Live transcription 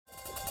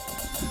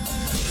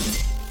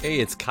Hey,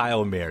 it's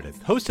Kyle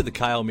Meredith, host of the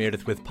Kyle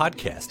Meredith With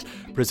podcast,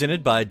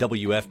 presented by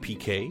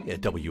WFPK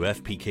at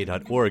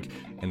WFPK.org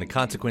and the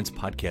Consequence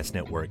Podcast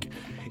Network.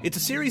 It's a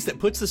series that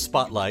puts the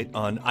spotlight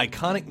on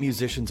iconic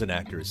musicians and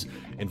actors,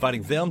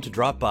 inviting them to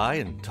drop by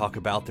and talk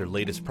about their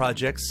latest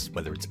projects,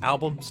 whether it's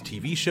albums,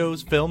 TV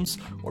shows, films,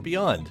 or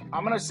beyond.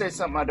 I'm going to say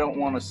something I don't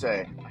want to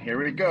say.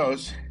 Here it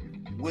goes.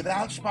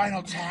 Without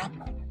Spinal Tap,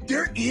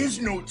 there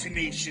is no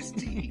Tenacious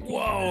D.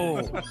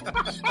 Whoa!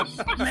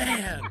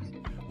 Man!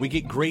 We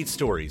get great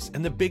stories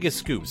and the biggest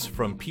scoops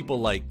from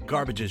people like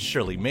Garbage's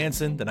Shirley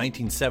Manson, the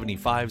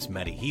 1975's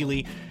Matty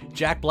Healy,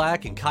 Jack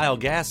Black and Kyle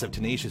Gass of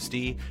Tenacious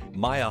D,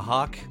 Maya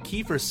Hawke,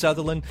 Kiefer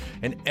Sutherland,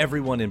 and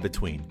everyone in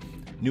between.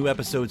 New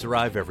episodes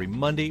arrive every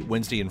Monday,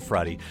 Wednesday, and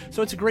Friday,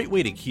 so it's a great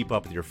way to keep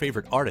up with your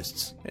favorite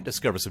artists and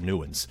discover some new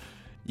ones.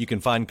 You can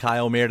find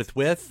Kyle Meredith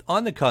With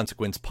on the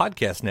Consequence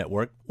Podcast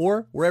Network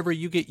or wherever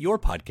you get your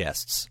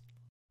podcasts.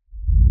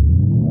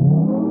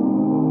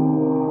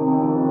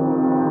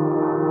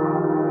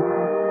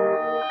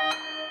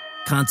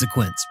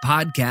 Consequence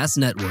Podcast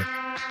Network.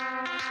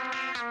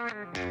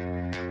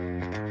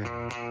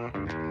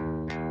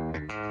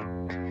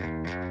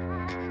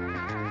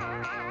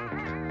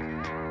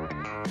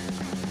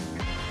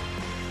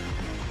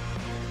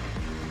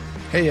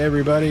 Hey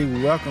everybody,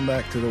 welcome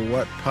back to the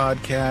What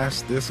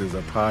Podcast. This is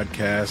a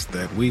podcast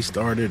that we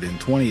started in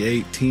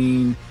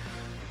 2018,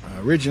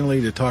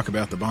 originally to talk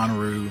about the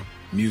Bonnaroo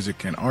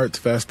Music and Arts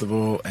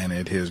Festival, and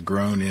it has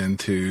grown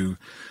into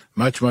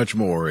much, much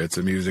more. It's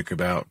a music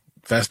about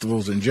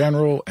festivals in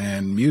general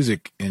and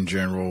music in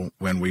general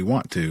when we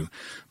want to.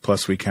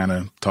 Plus, we kind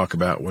of talk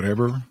about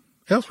whatever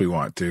else we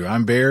want to.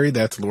 I'm Barry.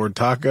 That's Lord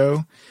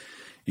Taco.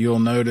 You'll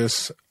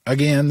notice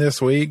again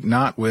this week,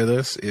 not with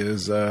us,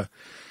 is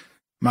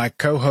my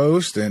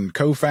co-host and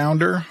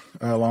co-founder,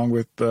 along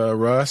with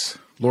Russ,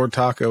 Lord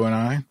Taco, and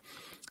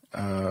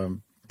I,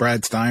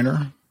 Brad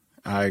Steiner.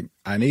 I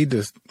need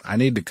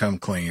to come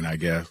clean, I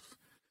guess.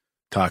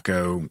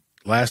 Taco,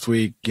 last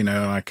week,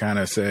 I kind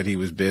of said he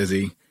was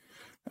busy.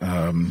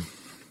 The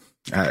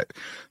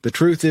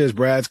truth is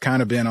Brad's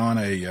kind of been on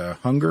a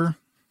hunger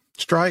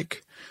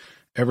strike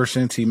ever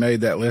since he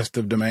made that list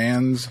of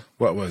demands.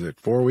 What was it,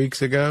 4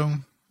 weeks ago,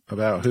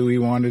 about who he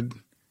wanted?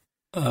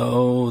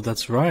 Oh,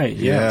 that's right.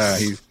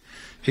 Yes. Yeah,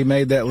 he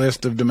made that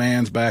list of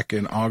demands back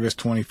in August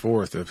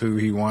 24th of who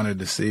he wanted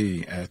to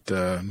see at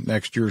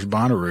next year's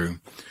Bonnaroo.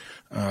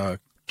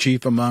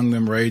 Chief among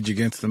them, Rage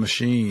Against the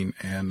Machine,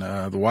 and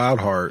the Wild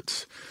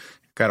Hearts.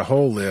 Got a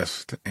whole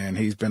list, and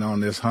he's been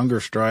on this hunger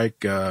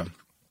strike. I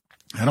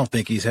don't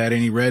think he's had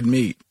any red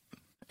meat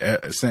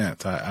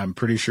since. I'm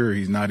pretty sure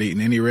he's not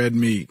eaten any red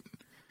meat.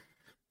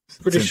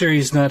 Pretty sure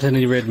he's not had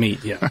any red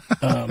meat yet.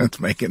 That's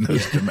making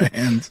those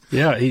demands.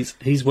 Yeah,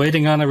 he's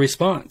waiting on a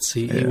response.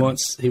 He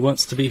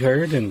wants to be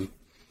heard, and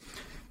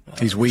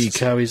he's weak.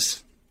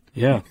 That's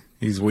how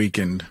he's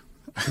weakened.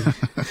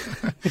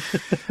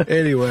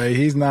 Anyway,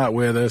 he's not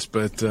with us,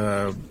 but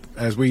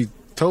as we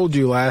told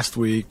you last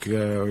week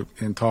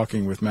in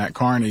talking with Matt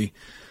Carney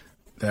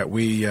that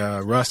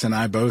Russ and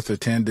I both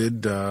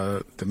attended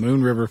the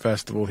Moon River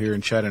Festival here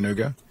in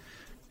Chattanooga.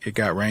 It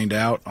got rained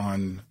out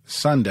on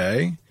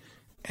Sunday,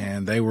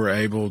 and they were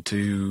able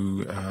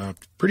to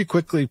pretty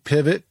quickly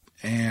pivot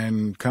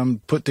and come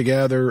put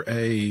together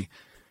a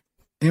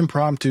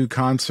impromptu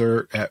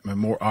concert at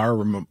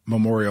our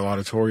Memorial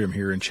Auditorium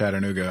here in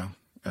Chattanooga.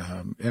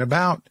 In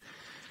about,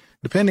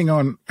 depending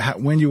on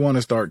when you want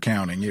to start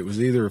counting, it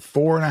was either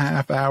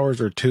 4.5 hours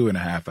or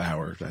 2.5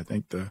 hours. I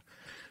think the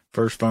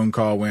first phone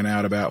call went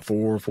out about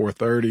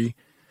 4:30.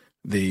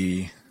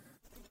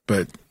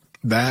 But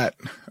that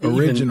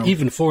original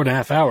even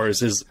 4.5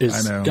 hours is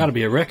got to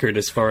be a record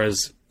as far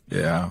as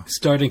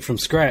starting from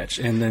scratch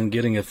and then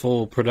getting a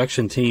full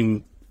production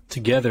team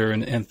together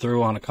and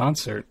throw on a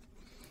concert.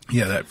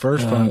 Yeah, that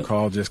first phone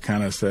call just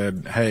kind of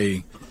said,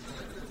 "Hey,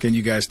 can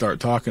you guys start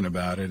talking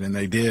about it?" And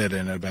they did.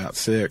 And at about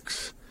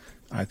 6,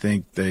 I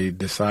think they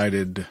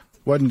decided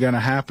wasn't going to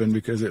happen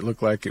because it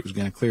looked like it was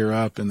going to clear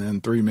up. And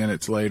then 3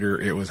 minutes later,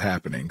 it was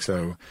happening.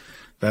 So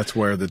that's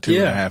where the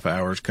 2.5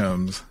 hours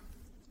comes.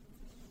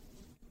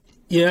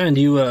 Yeah, and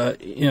you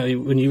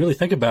when you really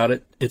think about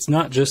it, it's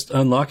not just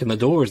unlocking the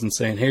doors and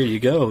saying, "Here you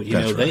go." You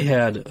know, they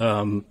had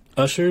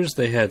ushers,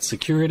 they had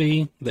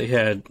security, they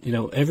had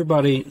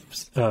everybody,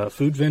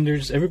 food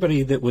vendors,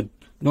 everybody that would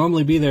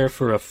normally be there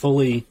for a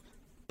fully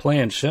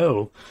planned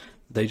show.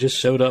 They just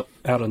showed up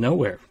out of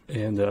nowhere,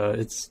 and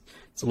it's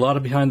a lot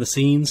of behind the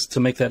scenes to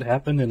make that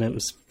happen. And it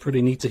was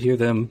pretty neat to hear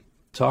them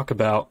talk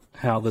about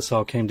how this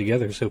all came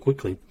together so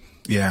quickly.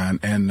 Yeah,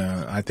 and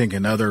I think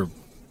another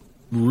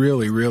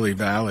really, really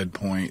valid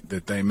point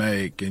that they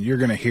make, and you're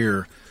going to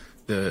hear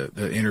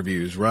the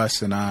interviews.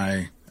 Russ and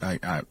I,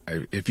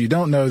 if you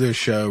don't know this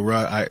show,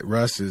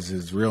 Russ is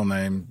his real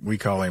name. We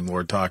call him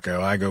Lord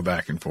Taco. I go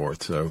back and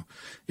forth. So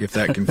if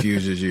that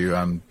confuses you,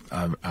 I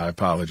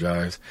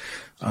apologize.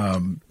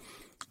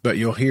 But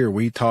you'll hear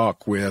we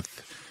talk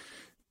with,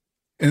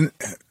 and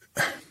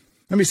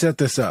let me set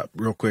this up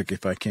real quick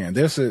if I can.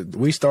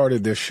 We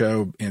started this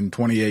show in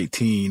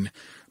 2018.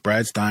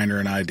 Brad Steiner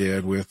and I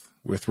did with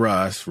with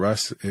Russ.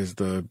 Russ is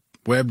the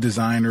web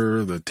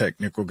designer, the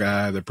technical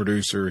guy, the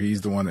producer.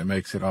 He's the one that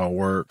makes it all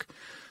work.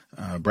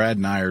 Brad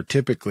and I are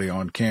typically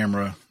on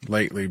camera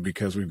lately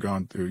because we've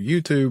gone through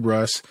YouTube.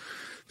 Russ,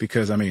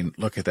 because, I mean,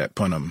 look at that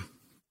punum.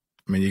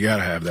 I mean, you got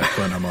to have that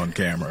punum on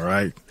camera,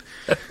 right?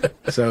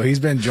 So he's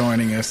been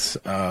joining us.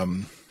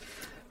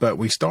 But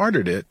we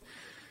started it.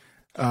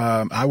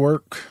 I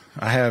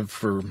have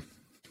for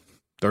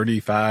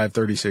 35,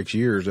 36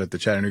 years at the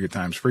Chattanooga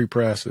Times Free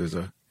Press as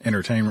an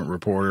entertainment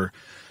reporter.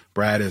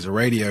 Brad is a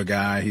radio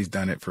guy. He's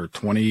done it for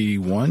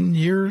 21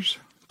 years,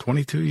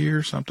 22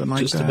 years, something like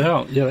that. Just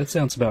about. Yeah, that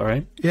sounds about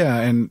right. Yeah,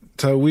 and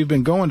so we've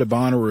been going to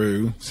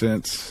Bonnaroo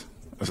since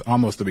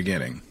almost the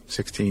beginning,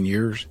 16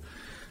 years.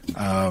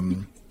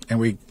 And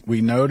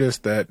we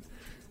noticed that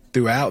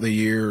throughout the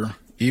year,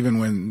 even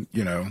when,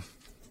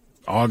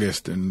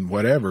 August and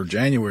whatever,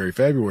 January,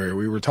 February,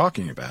 we were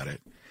talking about it.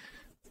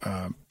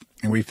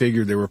 And we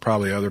figured there were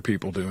probably other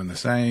people doing the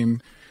same.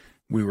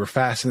 We were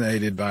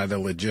fascinated by the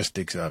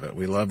logistics of it.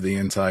 We loved the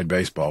inside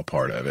baseball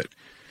part of it.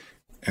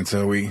 And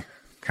so we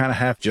kind of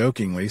half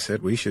jokingly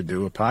said we should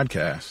do a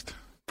podcast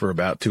for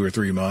about 2 or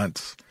 3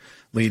 months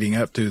leading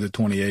up to the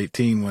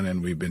 2018 one,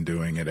 and we've been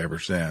doing it ever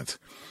since.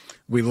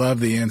 We love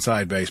the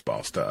inside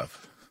baseball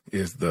stuff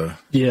is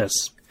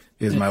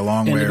my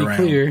long way around.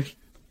 To be clear,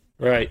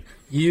 right,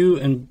 you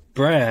and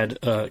Brad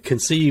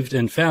conceived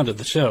and founded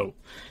the show,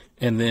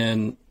 and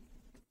then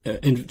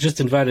just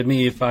invited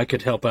me if I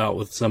could help out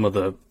with some of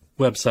the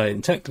website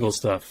and technical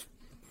stuff.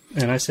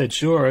 And I said,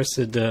 sure. I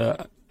said,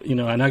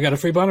 and I got a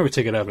free Bonnaroo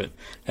ticket of it.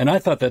 And I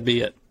thought that'd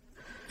be it.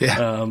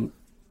 Yeah.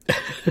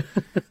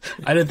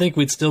 I didn't think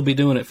we'd still be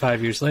doing it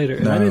 5 years later.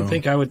 And I didn't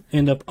think I would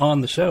end up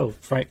on the show,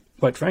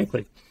 quite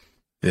frankly.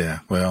 Yeah,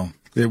 well,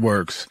 it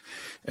works.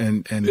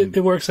 And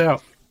it works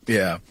out.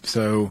 Yeah.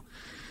 So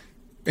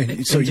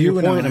you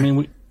and I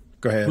mean,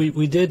 go ahead.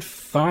 We did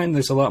find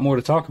there's a lot more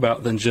to talk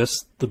about than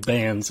just the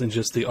bands and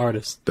just the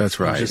artists.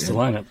 That's right. Just the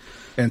lineup.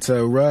 And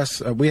so,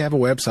 Russ, we have a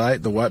website,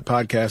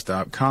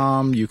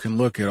 thewhatpodcast.com. You can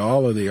look at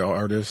all of the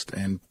artists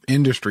and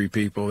industry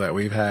people that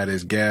we've had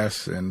as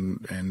guests.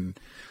 And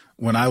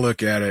when I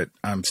look at it,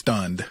 I'm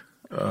stunned.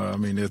 I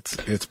mean,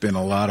 it's been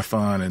a lot of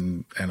fun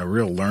and a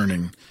real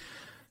learning.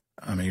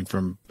 I mean,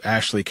 from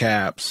Ashley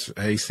Capps,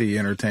 AC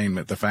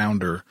Entertainment, the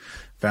founder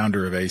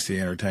of AC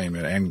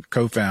Entertainment and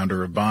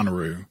co-founder of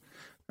Bonnaroo,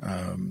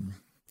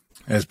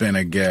 has been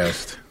a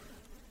guest.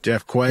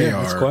 Jeff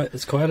Cuellar. Yeah,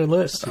 it's quite a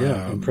list.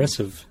 Yeah,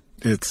 impressive.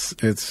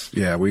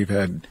 We've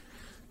had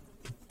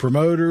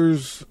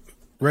promoters,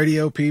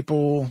 radio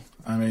people.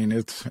 I mean,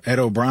 it's Ed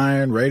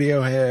O'Brien,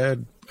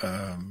 Radiohead,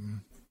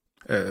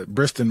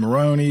 Briston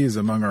Maroney is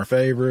among our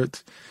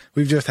favorites.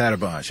 We've just had a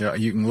bunch.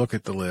 You can look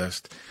at the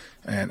list.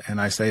 And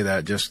I say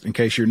that just in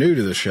case you're new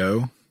to the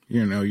show,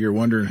 you're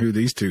wondering who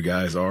these two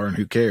guys are and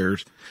who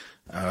cares.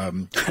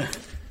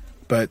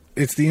 But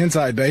it's the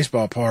inside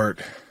baseball part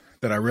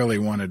that I really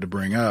wanted to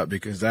bring up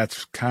because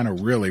that's kind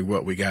of really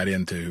what we got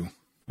into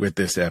with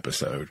this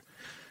episode.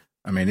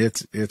 I mean,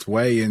 it's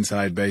way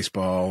inside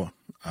baseball.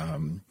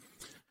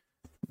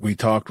 We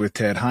talked with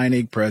Ted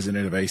Heinig,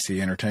 president of AC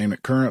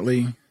Entertainment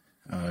currently,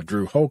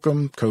 Drew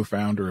Holcomb,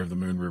 co-founder of the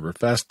Moon River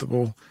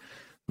Festival.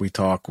 We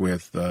talk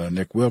with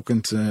Nick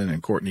Wilkinson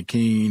and Courtney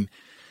Keene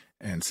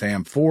and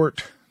Sam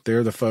Fort.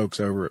 They're the folks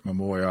over at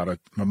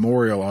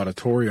Memorial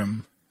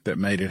Auditorium that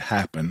made it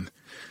happen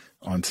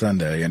on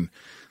Sunday. And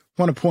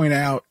I want to point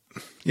out,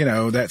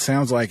 that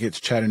sounds like it's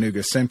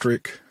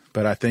Chattanooga-centric,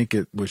 but I think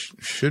it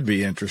should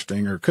be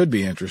interesting or could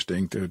be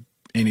interesting to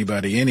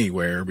anybody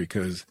anywhere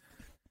because,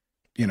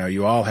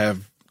 you all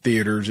have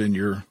theaters in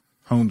your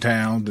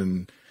hometowns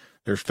and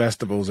there's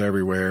festivals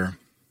everywhere.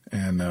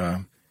 And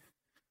I'm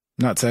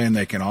not saying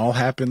they can all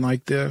happen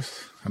like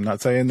this. I'm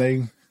not saying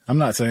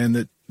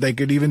that they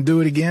could even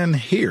do it again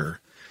here.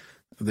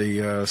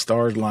 The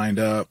stars lined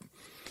up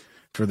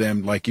for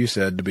them, like you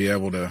said, to be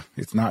able to,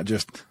 it's not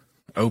just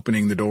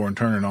opening the door and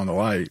turning on the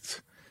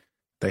lights.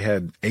 They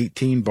had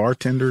 18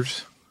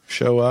 bartenders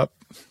show up.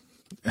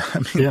 I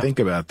mean, Think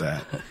about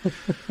that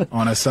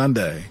on a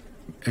Sunday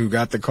who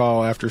got the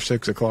call after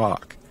 6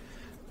 o'clock.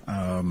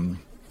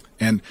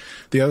 And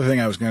the other thing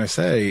I was going to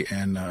say,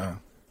 and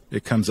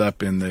it comes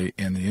up in the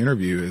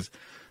interview, is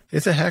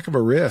it's a heck of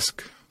a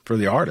risk for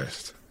the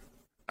artist.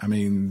 I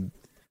mean,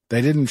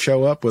 they didn't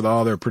show up with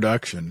all their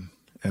production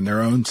and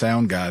their own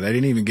sound guy. They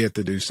didn't even get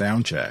to do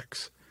sound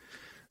checks.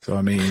 So,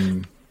 I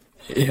mean,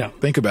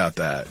 think about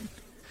that.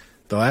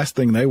 The last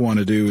thing they want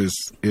to do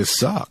is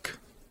suck,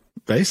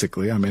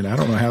 basically. I mean, I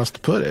don't know how else to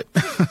put it.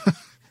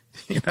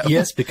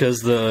 Yes,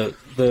 because the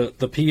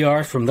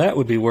PR from that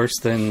would be worse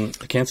than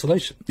a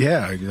cancellation.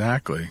 Yeah,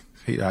 exactly.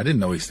 I didn't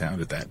know he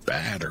sounded that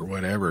bad or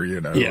whatever,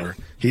 or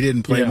he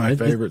didn't play my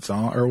favorite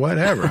song or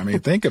whatever. I mean,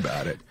 think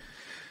about it.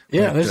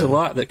 Yeah, but, there's a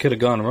lot that could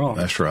have gone wrong.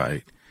 That's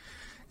right.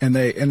 And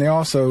they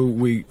also,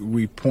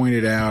 we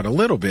pointed out a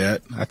little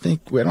bit, I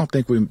don't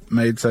think we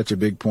made such a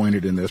big point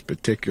in this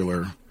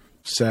particular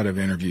set of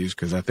interviews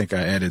because I think I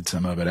edited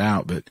some of it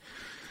out, but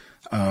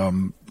I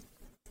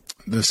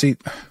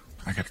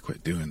got to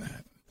quit doing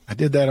that. I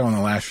did that on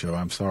the last show.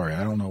 I'm sorry.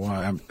 I don't know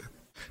why.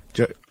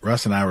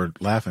 Russ and I were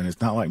laughing. It's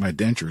not like my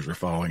dentures are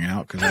falling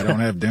out because I don't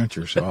have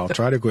dentures, so I'll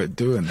try to quit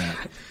doing that.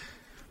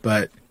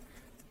 But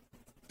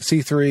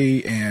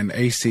C3 and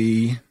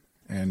AC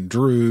and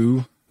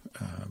Drew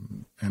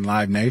and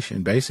Live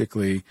Nation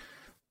basically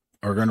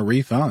are going to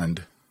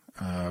refund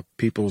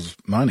people's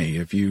money.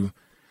 If you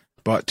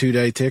bought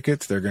 2-day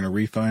tickets, they're going to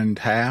refund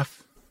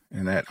half,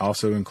 and that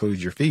also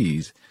includes your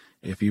fees.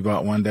 If you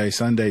bought 1-day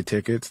Sunday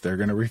tickets, they're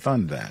going to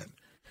refund that,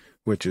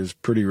 which is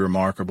pretty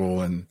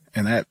remarkable. And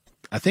that,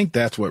 I think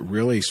that's what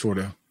really sort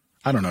of,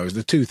 I don't know, is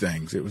the two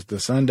things. It was the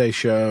Sunday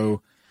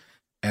show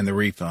and the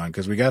refund,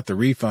 because we got the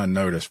refund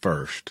notice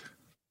first,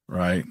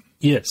 right?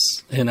 Yes,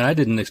 and I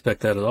didn't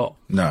expect that at all.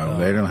 No,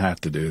 they don't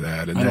have to do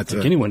that. And I don't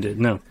think anyone did,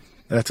 no.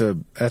 That's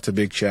a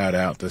big shout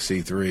out to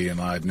C3 and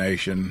Live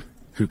Nation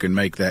who can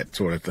make that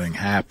sort of thing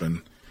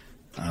happen.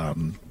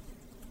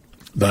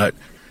 But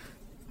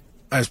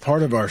as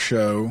part of our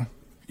show,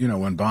 you know,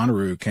 when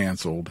Bonnaroo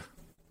canceled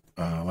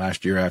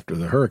last year after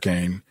the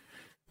hurricane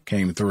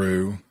came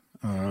through,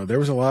 there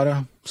was a lot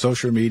of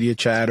social media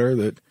chatter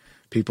that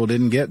people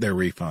didn't get their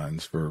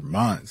refunds for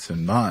months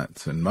and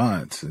months and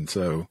months. And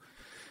so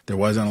there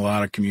wasn't a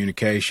lot of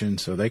communication.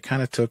 So they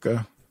kind of took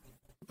a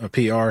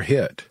PR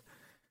hit.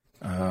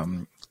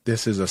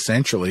 This is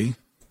essentially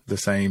the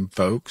same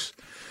folks.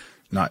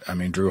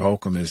 Drew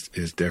Holcomb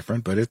is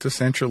different, but it's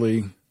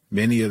essentially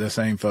many of the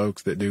same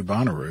folks that do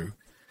Bonnaroo.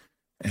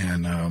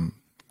 And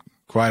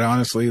quite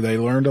honestly, they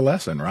learned a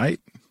lesson, right?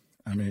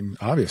 I mean,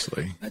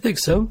 obviously. I think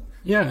so.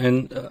 Yeah.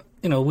 And,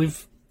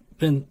 we've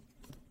been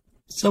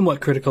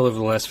somewhat critical over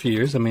the last few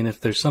years. I mean, if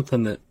there's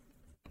something that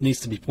needs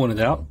to be pointed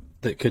out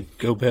that could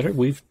go better,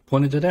 we've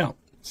pointed it out.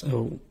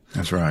 So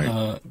that's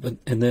right.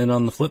 And then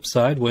on the flip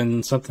side,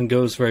 when something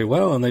goes very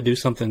well and they do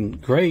something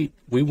great,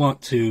 we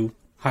want to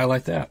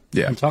highlight that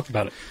and talk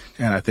about it.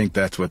 And I think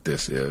that's what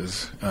this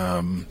is.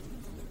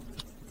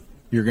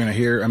 You're going to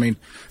hear,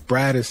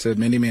 Brad has said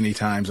many, many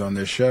times on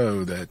this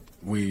show that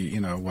we,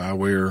 while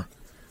we're,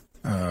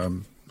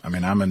 I'm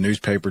a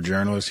newspaper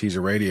journalist. He's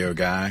a radio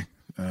guy.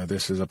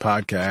 This is a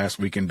podcast.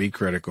 We can be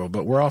critical,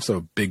 but we're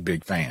also big,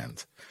 big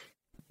fans.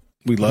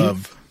 We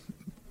love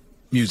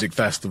music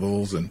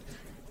festivals and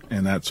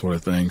that sort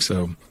of thing.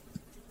 So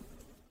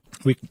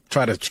we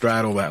try to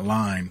straddle that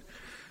line,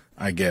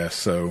 I guess.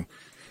 So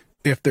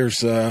if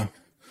there's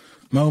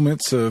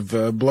moments of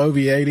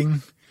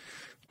bloviating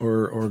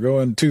or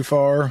going too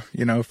far,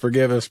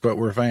 forgive us, but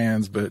we're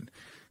fans. But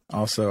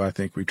also I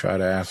think we try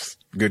to ask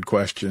good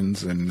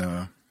questions.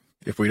 And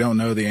if we don't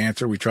know the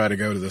answer, we try to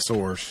go to the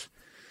source.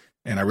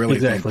 And I really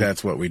think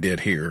that's what we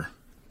did here.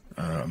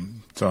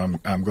 So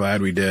I'm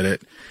glad we did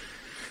it.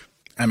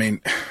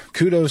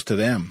 Kudos to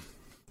them.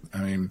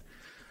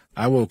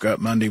 I woke up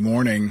Monday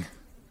morning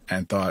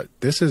and thought,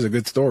 this is a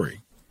good story.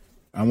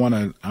 I want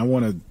to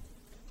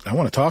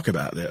talk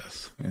about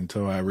this. And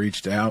so I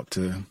reached out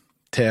to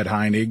Ted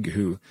Heinig,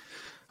 who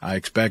I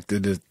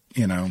expected to,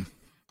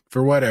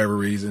 for whatever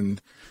reason,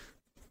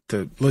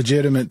 to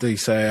legitimately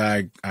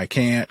say, I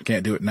can't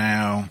do it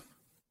now.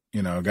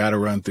 Got to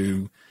run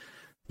through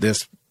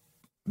this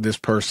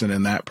person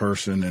and that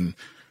person. And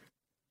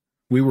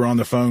we were on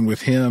the phone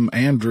with him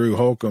and Drew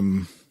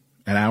Holcomb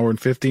an hour and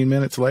 15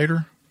 minutes later.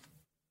 Is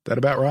that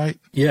about right?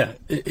 Yeah,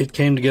 it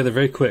came together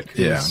very quick.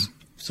 It was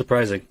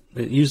surprising.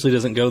 It usually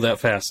doesn't go that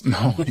fast.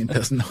 No, it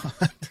does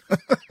not.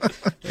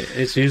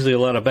 It's usually a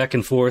lot of back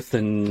and forth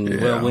and,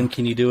 well, when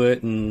can you do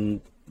it?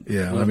 And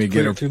let me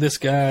get through this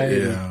guy.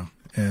 Yeah.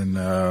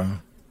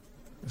 And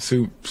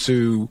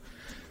Sue,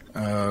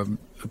 a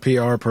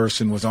PR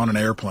person, was on an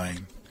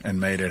airplane and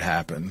made it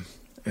happen.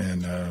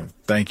 And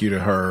thank you to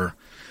her.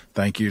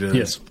 Thank you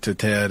to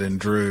Ted and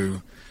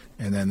Drew.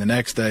 And then the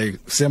next day,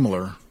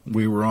 similar,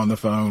 we were on the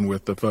phone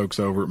with the folks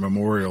over at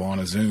Memorial on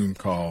a Zoom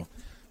call.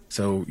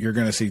 So you're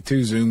going to see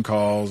 2 Zoom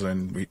calls,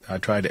 and I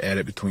tried to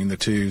edit between the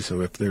 2.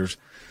 So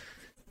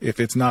if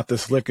it's not the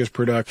slickest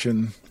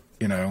production,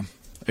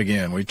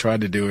 again, we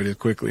tried to do it as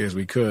quickly as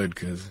we could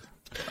because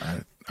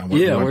I want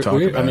to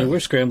talk about it. We're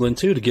scrambling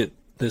too to get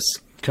this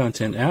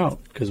content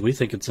out because we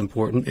think it's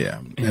important.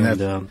 Yeah,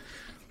 and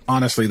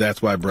honestly,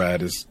 that's why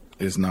Brad is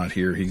not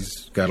here.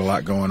 He's got a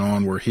lot going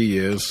on where he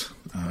is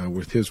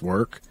with his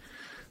work.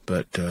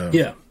 But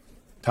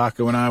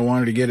Taco and I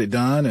wanted to get it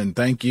done, and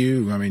thank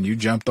you. You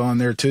jumped on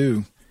there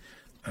too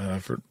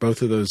for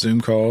both of those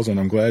Zoom calls, and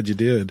I'm glad you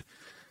did.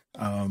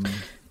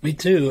 Me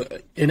too.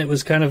 And it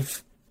was kind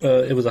of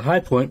it was a high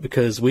point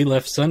because we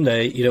left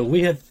Sunday.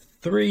 We had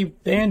 3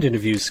 band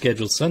interviews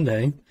scheduled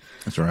Sunday.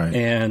 That's right.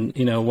 And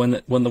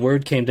when the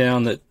word came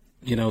down that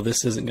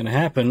this isn't going to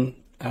happen,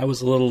 I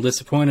was a little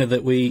disappointed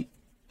that we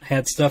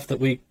had stuff that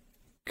we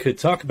could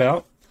talk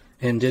about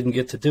and didn't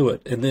get to do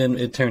it. And then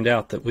it turned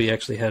out that we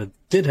actually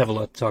did have a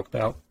lot to talk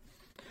about.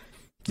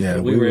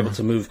 Yeah, we were able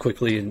to move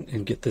quickly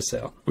and get this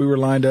out. We were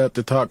lined up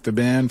to talk to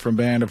Ben from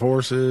Band of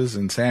Horses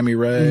and Sammy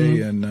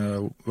Ray and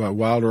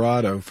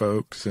Wildorado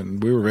folks,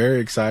 and we were very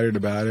excited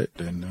about it.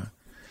 And,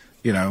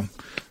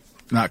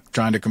 not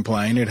trying to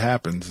complain. It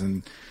happens.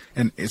 And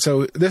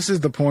so this is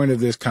the point of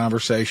this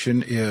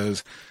conversation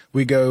is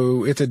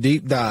it's a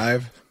deep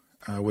dive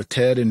with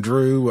Ted and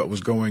Drew, what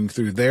was going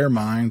through their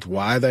minds,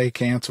 why they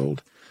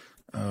canceled,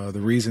 the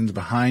reasons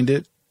behind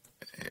it,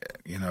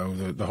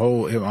 the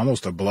whole,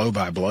 almost a blow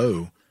by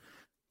blow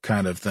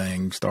kind of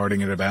thing,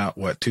 starting at about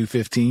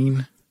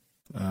 2:15.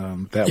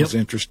 That was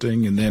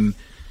interesting.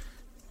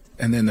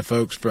 And then the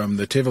folks from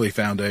the Tivoli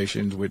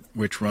Foundation,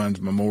 which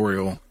runs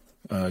Memorial,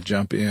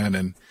 jump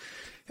in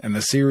and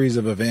the series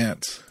of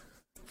events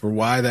for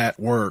why that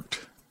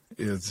worked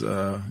is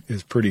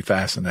pretty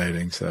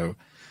fascinating. So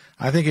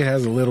I think it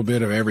has a little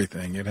bit of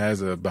everything. It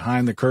has a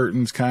behind the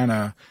curtains kind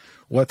of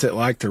what's it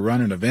like to run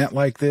an event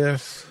like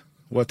this?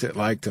 What's it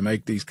like to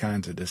make these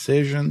kinds of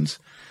decisions?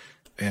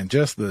 And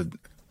just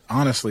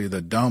honestly,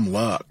 the dumb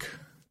luck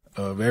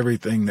of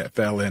everything that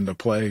fell into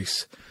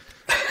place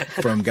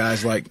from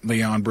guys like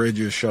Leon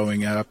Bridges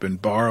showing up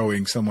and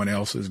borrowing someone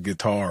else's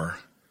guitar.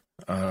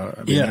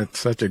 It's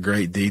such a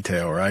great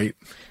detail, right?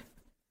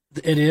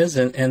 It is,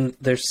 and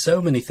there's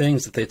so many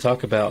things that they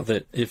talk about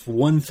that if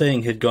one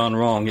thing had gone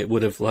wrong, it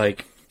would have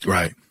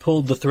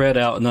pulled the thread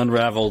out and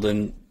unraveled,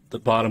 and the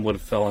bottom would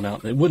have fallen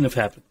out. It wouldn't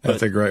have happened.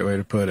 That's a great way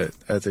to put it.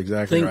 That's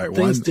exactly right.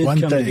 Things did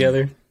come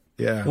together.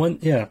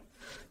 Yeah.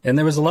 And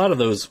there was a lot of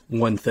those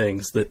one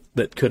things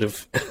that could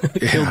have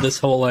killed this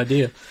whole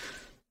idea.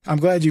 I'm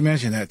glad you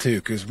mentioned that too,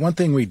 because one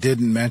thing we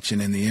didn't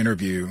mention in the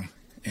interview,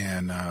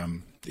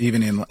 and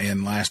even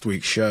in last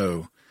week's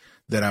show,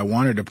 that I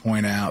wanted to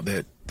point out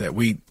that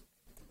we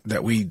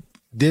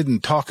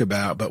didn't talk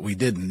about, but we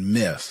didn't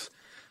miss.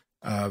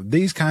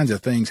 These kinds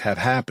of things have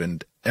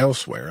happened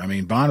elsewhere. I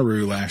mean,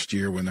 Bonnaroo last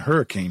year when the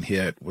hurricane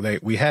hit,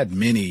 we had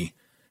many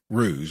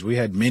roos. We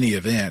had many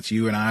events.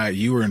 You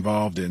were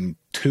involved in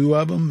 2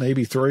 of them,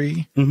 maybe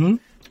 3.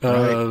 Mm-hmm.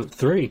 Right?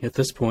 3 at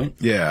this point.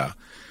 Yeah.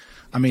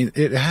 I mean,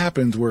 it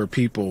happens where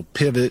people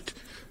pivot,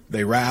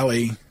 they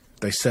rally,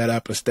 they set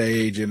up a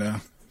stage in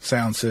a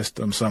sound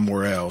system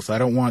somewhere else. I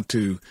don't want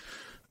to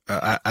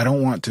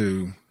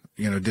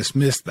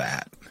dismiss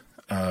that.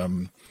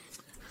 It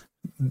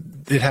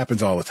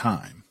happens all the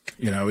time.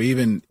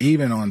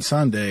 Even on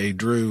Sunday,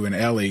 Drew and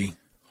Ellie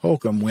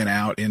Holcomb went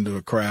out into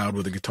a crowd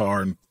with a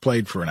guitar and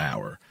played for an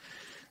hour.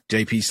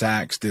 J.P.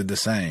 Sachs did the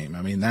same.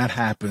 I mean, that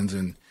happens,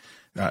 and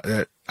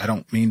I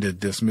don't mean to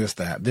dismiss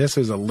that. This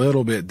is a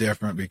little bit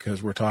different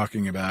because we're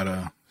talking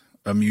about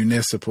a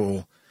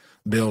municipal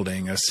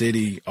building, a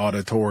city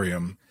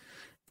auditorium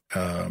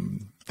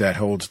that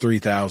holds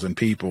 3,000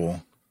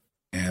 people,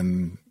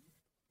 and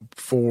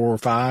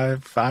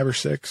 5 or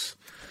 6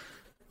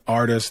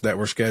 artists that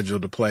were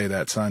scheduled to play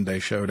that Sunday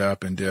showed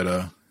up and did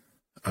a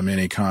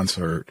mini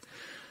concert.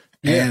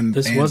 Yeah, and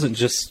this wasn't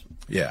just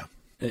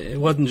it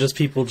wasn't just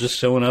people just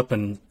showing up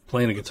and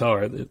playing a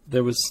guitar.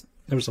 There was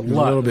a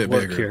lot of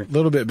work here. A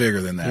little bit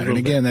bigger than that. And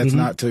again, that's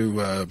not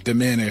to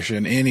diminish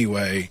in any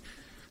way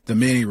the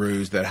mini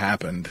roos that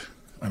happened.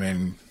 I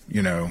mean,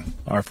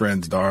 our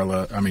friends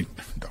Charla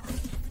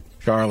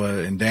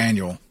and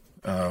Daniel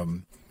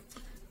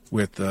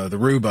with the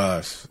Roo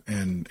Bus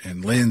and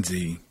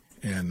Lindsay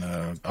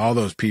and all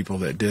those people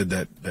that did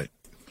that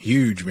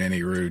huge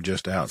mini roo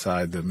just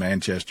outside the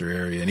Manchester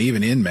area, and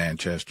even in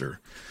Manchester.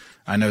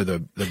 I know the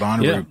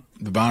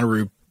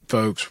Bonnaroo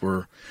folks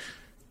were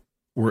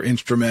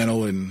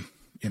instrumental in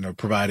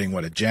providing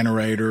a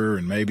generator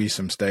and maybe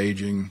some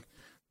staging.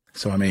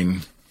 So I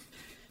mean,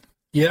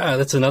 yeah,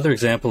 that's another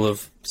example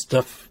of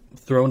stuff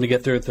thrown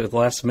together at the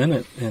last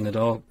minute, and it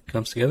all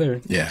comes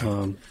together. Yeah.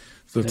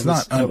 So it's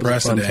not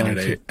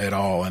unprecedented at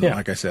all. And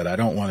like I said, I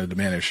don't want to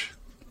diminish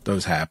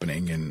those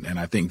happening. And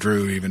I think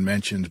Drew even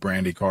mentions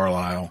Brandy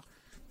Carlisle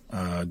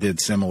did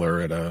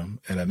similar at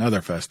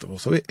another festival.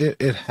 So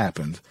it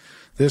happens.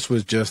 This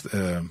was just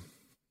an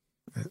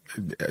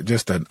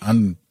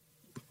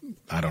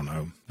I don't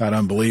know, not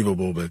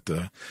unbelievable, but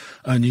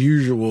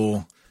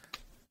unusual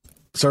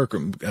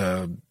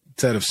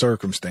set of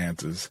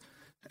circumstances.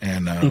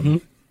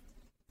 And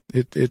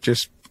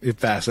it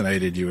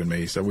fascinated you and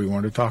me, so we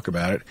wanted to talk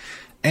about it.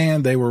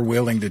 And they were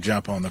willing to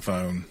jump on the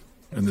phone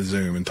and the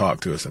Zoom and talk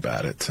to us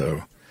about it.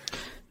 So,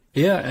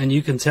 yeah, and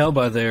you can tell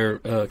by their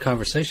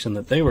conversation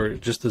that they were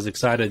just as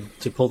excited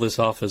to pull this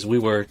off as we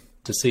were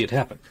to see it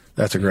happen.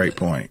 That's a great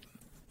point.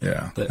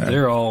 Yeah,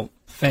 they're all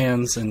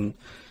fans, and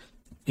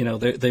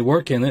they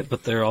work in it,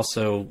 but they're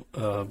also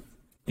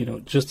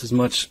just as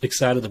much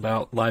excited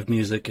about live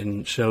music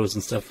and shows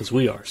and stuff as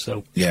we are.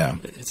 So yeah,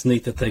 it's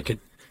neat that they could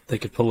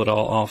pull it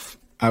all off.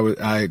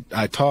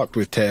 I talked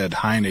with Ted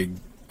Heinig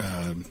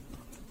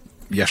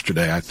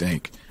yesterday, I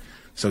think.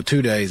 So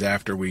 2 days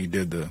after we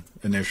did the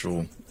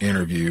initial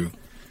interview,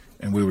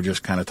 and we were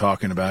just kind of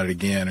talking about it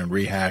again and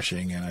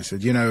rehashing. And I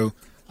said,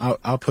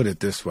 I'll put it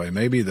this way.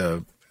 Maybe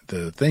the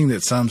thing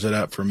that sums it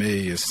up for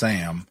me is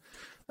Sam,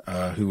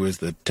 who was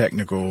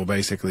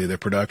basically the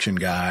production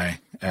guy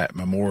at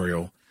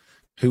Memorial,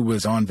 who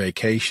was on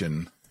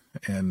vacation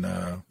and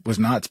was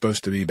not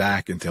supposed to be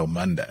back until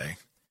Monday,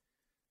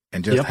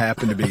 and just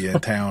happened to be in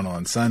town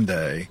on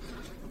Sunday.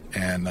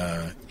 And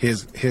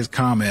his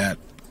comment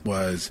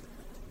was,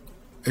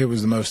 it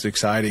was the most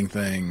exciting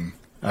thing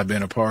I've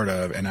been a part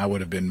of, and I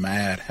would have been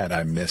mad had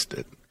I missed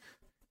it.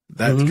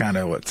 That's kind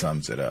of what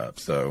sums it up.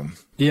 So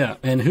yeah,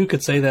 and who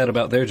could say that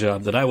about their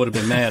job? That I would have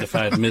been mad if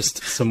I had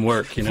missed some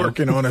work.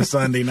 Working on a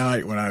Sunday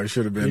night when I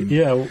should have been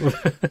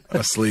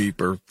asleep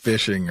or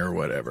fishing or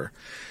whatever.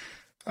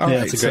 All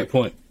right, that's a great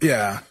point.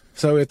 Yeah,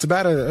 so it's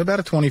about a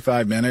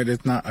 25-minute.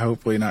 It's not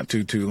hopefully not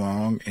too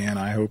long, and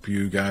I hope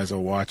you guys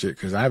will watch it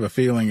because I have a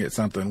feeling it's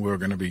something we're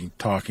going to be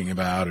talking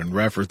about and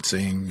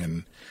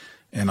referencing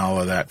and all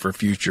of that for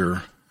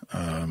future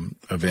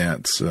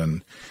events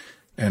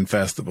and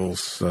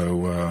festivals.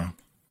 So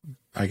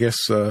I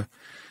guess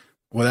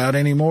without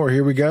any more,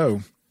 here we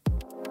go.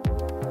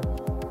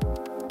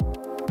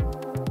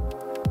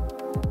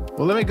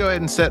 Well, let me go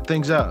ahead and set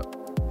things up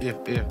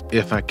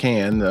if I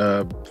can.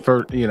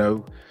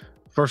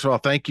 First of all,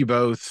 thank you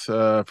both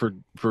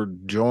for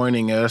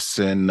joining us.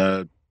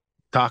 And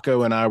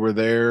Taco and I were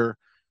there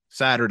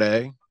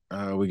Saturday.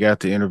 We got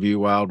to interview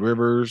Wild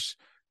Rivers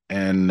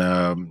and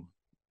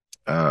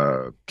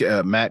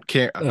Matt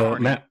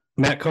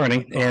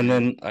Carney, and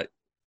then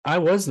I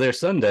was there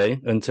Sunday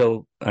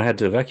until I had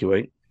to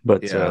evacuate.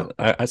 But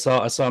I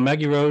saw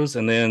Maggie Rose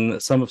and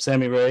then some of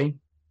Sammy Ray.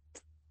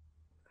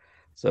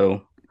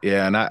 So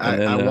yeah, and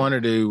I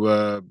wanted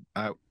to.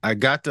 I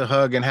got to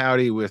hug and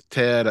howdy with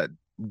Ted.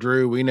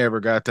 Drew, we never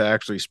got to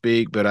actually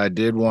speak, but I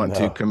did want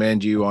to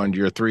commend you on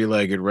your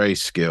three-legged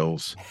race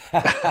skills.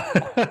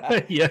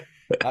 Yeah.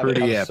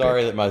 I'm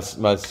sorry that my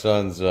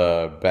son's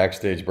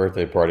backstage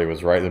birthday party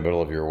was right in the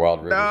middle of your Wild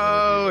Rivers.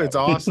 No, it's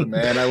awesome,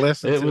 man. I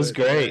listened. It was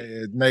great.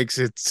 It makes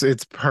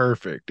it's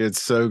perfect.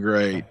 It's so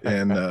great.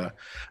 And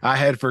I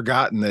had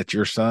forgotten that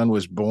your son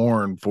was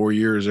born 4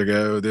 years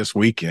ago this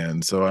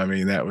weekend. So I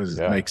mean that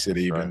makes it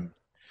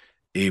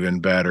even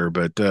better.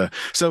 But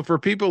so for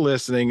people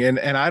listening, and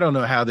I don't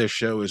know how this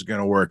show is going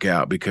to work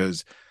out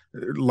because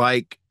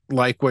like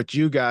what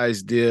you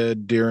guys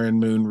did during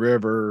Moon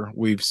River,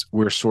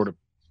 we're sort of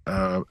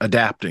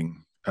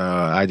adapting.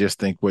 I just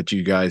think what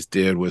you guys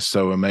did was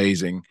so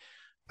amazing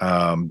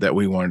that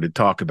we wanted to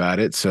talk about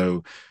it.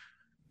 So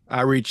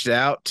I reached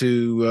out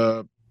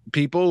to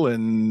people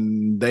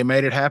and they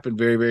made it happen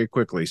very, very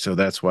quickly. So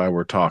that's why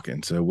we're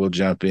talking. So we'll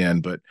jump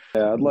in. But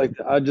yeah,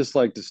 I'd just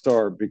like to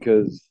start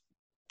because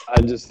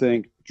I just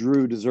think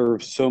Drew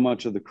deserves so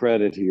much of the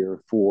credit here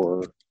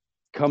for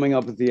coming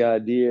up with the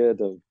idea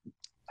to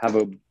have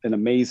an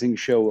amazing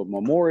show at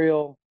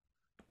Memorial.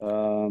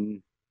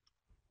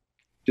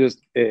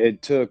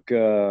 It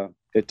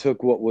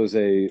took what was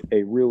a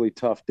really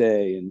tough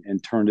day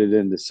and turned it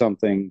into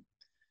something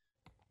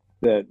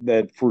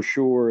that for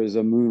sure is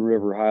a Moon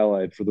River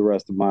highlight for the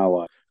rest of my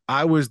life.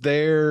 I was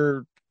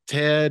there,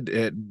 Ted,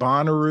 at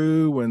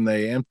Bonnaroo when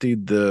they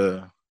emptied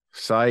the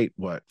site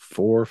 4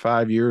 or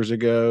 5 years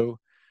ago.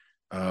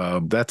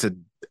 That's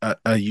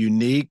a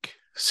unique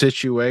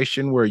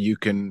situation where you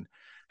can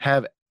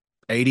have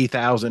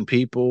 80,000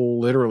 people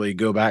literally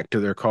go back to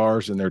their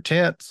cars and their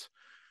tents,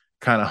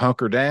 kind of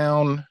hunker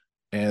down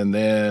and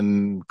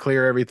then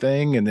clear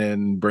everything and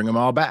then bring them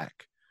all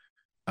back.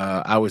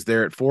 I was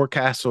there at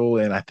Forecastle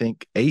in I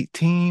think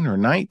 18 or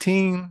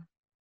 19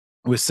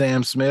 with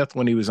Sam Smith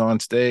when he was on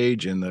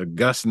stage and the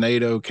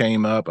Gustnado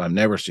came up. I've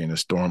never seen a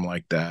storm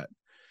like that.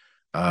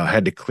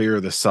 Had to clear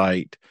the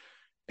site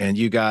and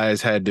you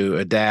guys had to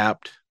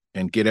adapt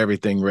and get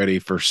everything ready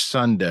for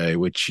Sunday,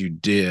 which you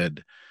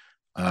did.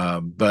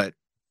 But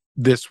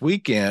this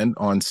weekend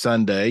on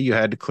Sunday, you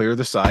had to clear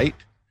the site.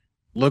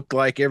 Looked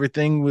like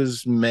everything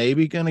was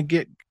maybe going to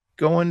get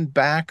going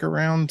back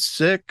around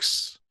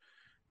 6.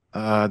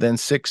 Then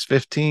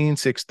 6:15,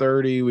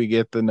 6:30, we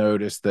get the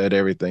notice that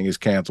everything is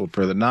canceled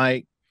for the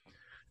night.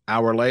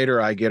 Hour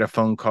later, I get a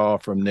phone call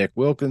from Nick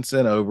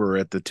Wilkinson over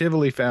at the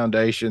Tivoli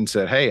Foundation,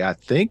 said, "Hey, I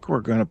think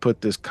we're going to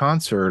put this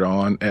concert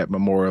on at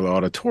Memorial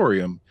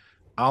Auditorium.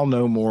 I'll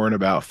know more in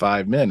about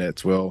 5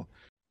 minutes." Well,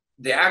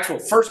 the actual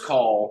first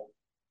call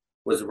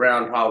was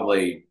around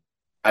probably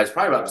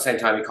about the same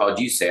time he called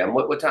you, Sam.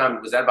 What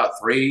time was that? About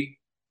 3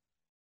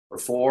 or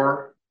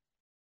 4?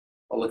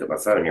 I'll look at my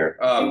phone here.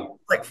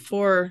 Like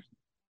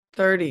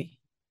 4:30.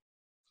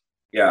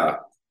 Yeah,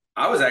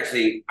 I was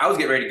getting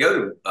ready to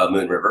go to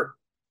Moon River.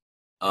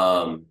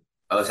 I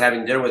was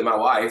having dinner with my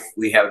wife.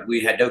 We had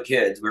no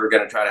kids. We were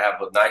going to try to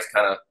have a nice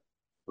kind of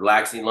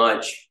relaxing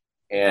lunch,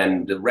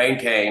 and the rain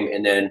came,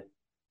 and then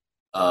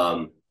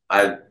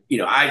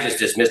I just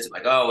dismissed it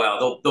like, oh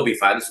well, they'll be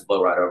fine. This will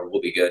blow right over.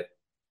 We'll be good.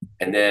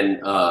 And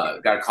then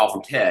got a call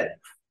from Ted.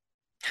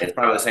 And it's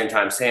probably the same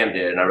time Sam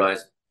did, and I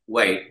realized,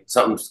 wait,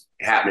 something's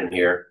happening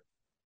here.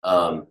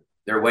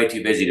 They're way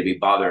too busy to be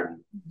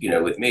bothering,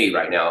 with me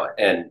right now.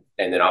 And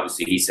then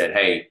obviously he said,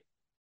 hey,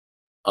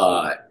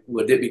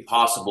 would it be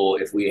possible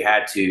if we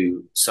had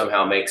to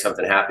somehow make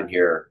something happen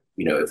here?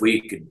 If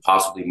we could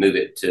possibly move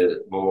it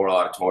to Memorial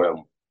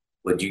Auditorium,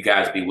 would you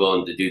guys be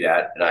willing to do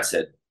that? And I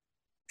said,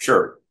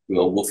 sure,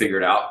 we'll figure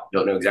it out.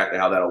 Don't know exactly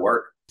how that'll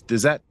work.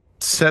 Does that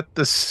set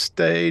the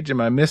stage?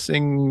 Am I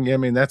missing? I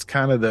mean, that's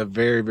kind of the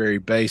very, very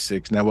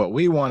basics. Now, what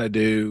we want to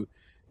do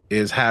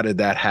is how did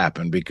that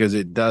happen? Because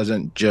it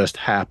doesn't just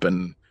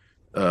happen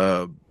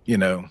You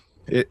know,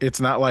 it's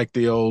not like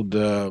the old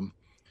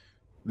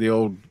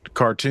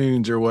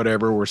cartoons or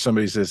whatever where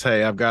somebody says,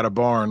 "Hey, I've got a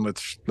barn.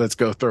 Let's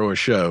go throw a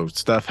show."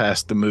 Stuff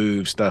has to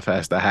move. Stuff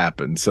has to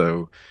happen.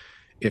 So,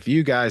 if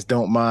you guys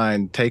don't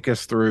mind, take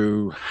us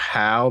through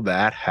how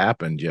that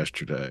happened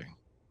yesterday.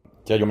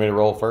 Ted, you want me to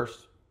roll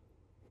first?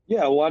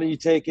 Yeah, why don't you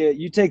take it?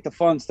 You take the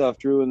fun stuff,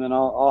 Drew, and then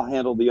I'll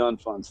handle the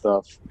unfun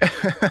stuff.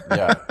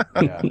 Yeah.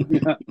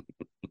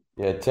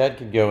 Ted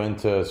could go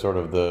into sort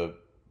of the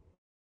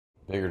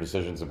bigger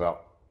decisions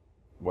about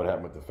what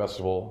happened with the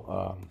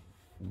festival,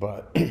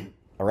 but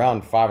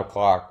around 5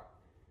 o'clock,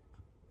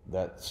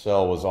 that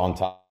cell was on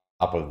top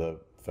of the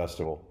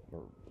festival,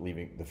 or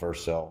leaving the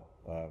first cell,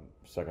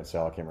 second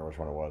cell. I can't remember which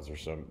one it was.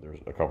 There's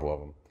a couple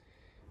of them,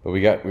 but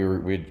we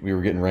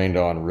were getting rained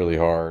on really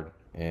hard,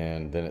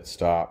 and then it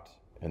stopped.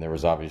 And there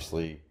was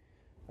obviously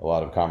a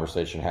lot of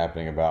conversation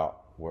happening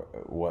about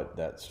what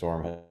that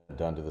storm had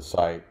done to the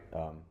site.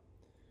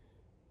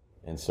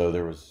 And so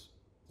there was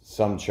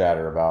some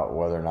chatter about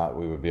whether or not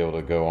we would be able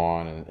to go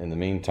on. And in the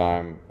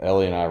meantime,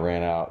 Ellie and I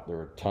ran out. There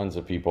were tons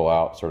of people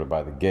out sort of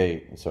by the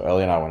gate. And so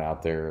Ellie and I went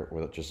out there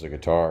with just a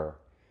guitar,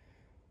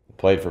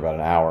 played for about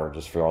an hour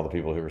just for all the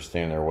people who were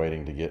standing there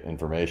waiting to get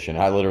information.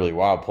 I literally,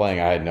 while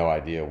playing, I had no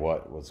idea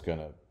what was going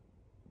to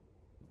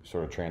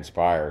sort of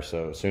transpire.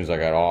 So as soon as I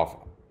got off,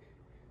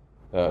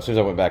 as soon as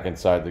I went back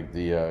inside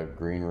the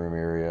green room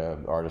area,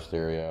 artist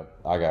area,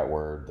 I got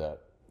word that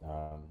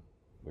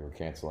we were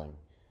canceling.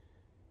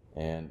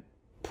 And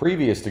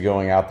previous to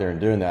going out there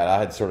and doing that, I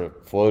had sort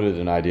of floated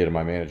an idea to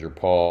my manager,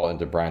 Paul, and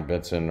to Brian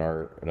Benson,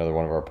 another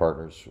one of our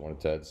partners, one of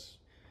Ted's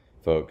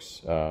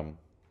folks.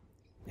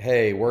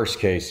 Hey, worst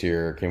case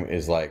here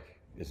is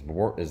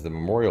the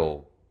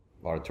Memorial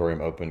Auditorium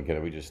open?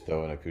 Can we just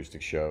throw an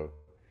acoustic show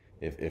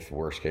if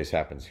worst case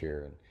happens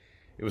here? And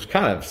it was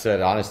kind of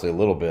said, honestly, a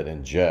little bit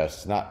in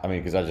jest.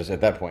 Because I just, at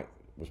that point,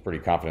 was pretty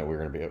confident we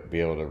were going to be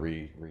able to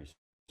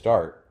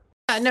restart.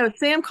 No,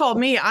 Sam called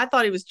me. I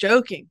thought he was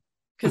joking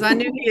because I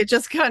knew he had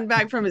just gotten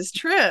back from his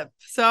trip.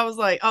 So I was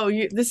like, oh,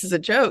 this is a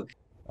joke.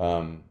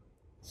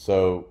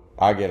 So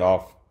I get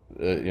off,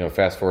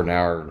 fast forward an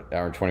hour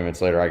and 20 minutes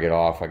later, I get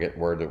off. I get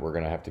word that we're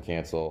going to have to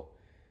cancel.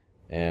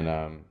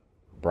 And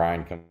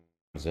Brian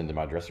comes into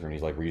my dressing room.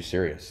 He's like, were you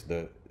serious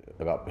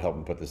about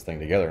helping put this thing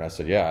together? And I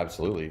said, yeah,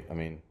 absolutely.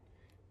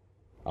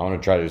 I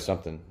want to try to do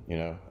something,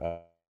 there's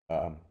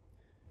a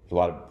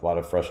lot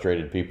of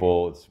frustrated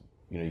people. It's,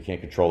 you can't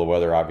control the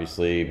weather,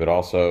 obviously, but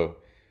also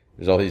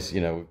there's all these,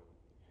 the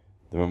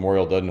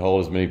memorial doesn't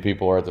hold as many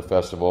people are at the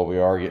festival. We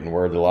are getting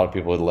word that a lot of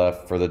people had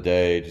left for the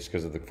day just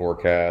because of the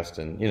forecast.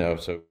 And,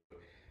 so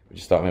we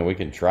just thought, man, we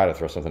can try to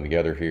throw something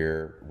together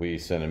here. We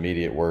sent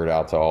immediate word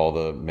out to all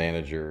the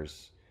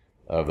managers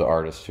of the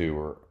artists who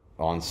were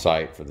on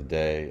site for the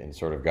day and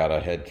sort of got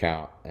a head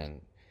count. And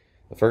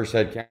the first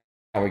head count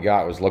we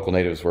got was local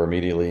natives were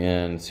immediately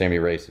in. Sammy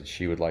Ray said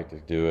she would like to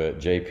do it.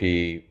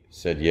 JP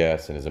said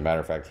yes, and as a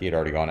matter of fact, he had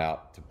already gone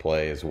out to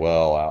play as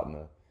well out in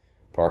the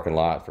parking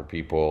lot for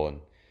people. And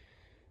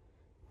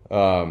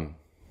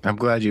I'm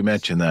glad you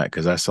mentioned that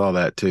because I saw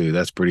that too.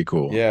 That's pretty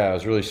cool. Yeah, it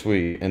was really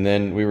sweet. And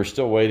then we were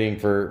still waiting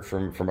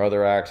from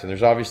other acts. And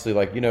there's obviously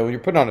when you're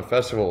putting on a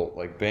festival,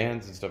 like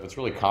bands and stuff, it's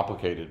really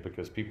complicated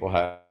because people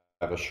have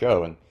a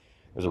show, and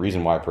there's a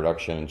reason why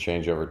production and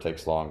changeover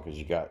takes long because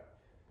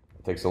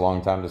it takes a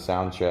long time to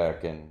sound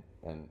check. And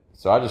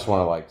so I just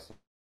want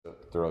to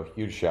throw a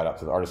huge shout out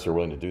to the artists who are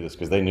willing to do this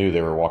because they knew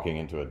they were walking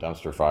into a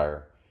dumpster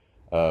fire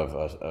of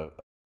a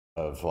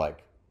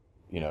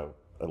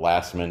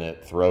last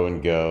minute throw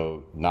and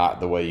go, not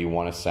the way you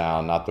want to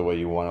sound, not the way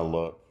you want to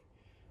look,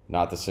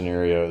 not the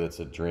scenario that's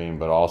a dream,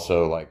 but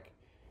also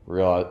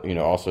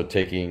also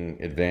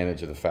taking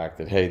advantage of the fact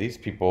that, hey, these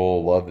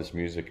people love this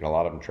music and a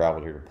lot of them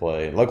traveled here to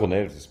play. And local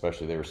natives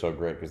especially, they were so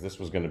great because this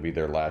was going to be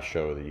their last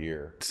show of the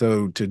year.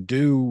 So to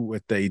do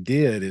what they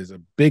did is a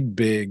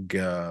big,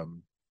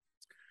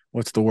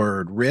 what's the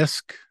word?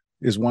 Risk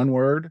is one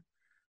word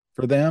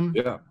for them.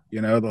 Yeah.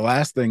 The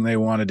last thing they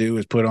want to do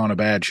is put on a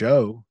bad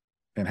show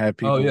and have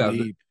people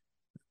leave.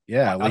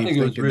 I think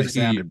it was risky.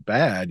 They sounded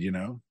bad,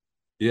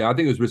 Yeah, I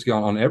think it was risky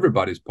on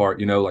everybody's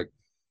part.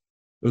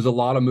 There's a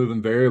lot of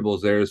moving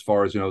variables there as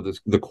far as,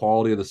 the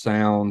quality of the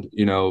sound.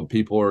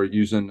 People are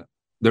using,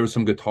 there were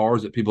some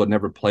guitars that people had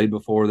never played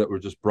before that were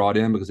just brought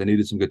in because they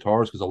needed some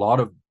guitars because a lot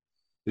of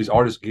these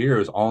artists' gear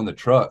is on the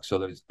truck. So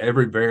there's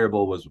every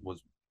variable was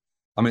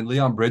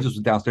Leon Bridges was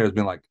downstairs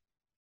being like,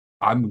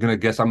 I'm going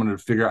to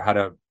figure out how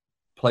to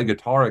play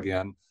guitar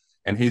again.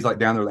 And he's like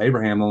down there with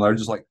Abraham and they're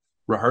just like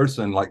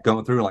rehearsing, like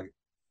going through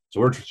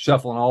so we're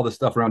shuffling all this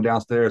stuff around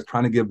downstairs,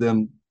 trying to give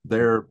them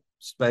their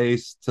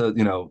space to,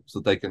 so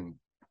they can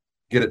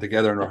get it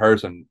together and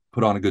rehearse and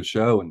put on a good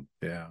show. And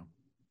yeah,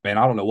 man,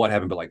 I don't know what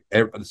happened, but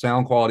the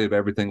sound quality of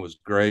everything was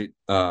great.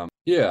 I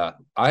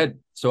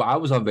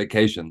was on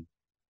vacation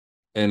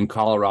in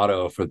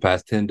Colorado for the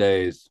past 10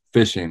 days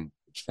fishing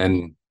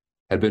and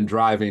had been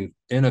driving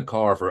in a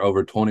car for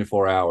over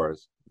 24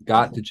 hours,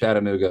 got to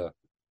Chattanooga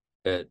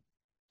at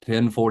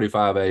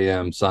 10:45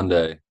 a.m.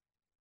 Sunday,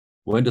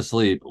 went to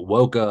sleep,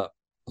 woke up,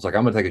 was like,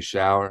 I'm gonna take a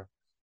shower,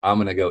 I'm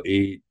gonna go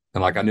eat.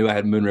 And like I knew I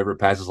had Moon River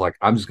passes, like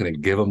I'm just gonna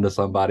give them to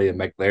somebody and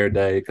make their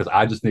day because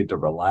I just need to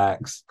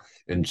relax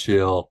and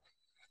chill.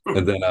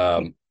 And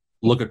then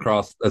look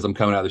across as I'm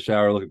coming out of the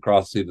shower, look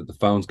across, see that the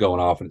phone's going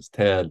off and it's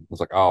Ted. I was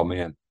like, oh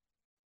man.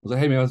 I was like,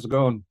 hey man, how's it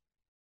going?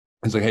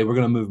 He's like, hey, we're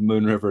gonna move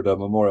Moon River to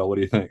Memorial. What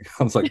do you think?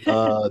 I was like,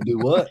 do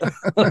what?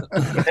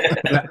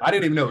 I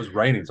didn't even know it was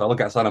raining. So I look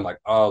outside, I'm like,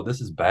 oh,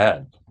 this is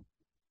bad.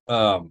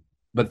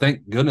 But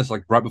thank goodness,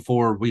 like right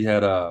before we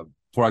had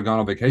before I'd gone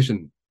on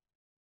vacation,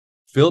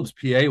 Philip's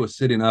PA was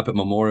sitting up at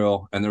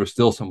Memorial and there was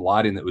still some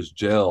lighting that was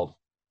gelled.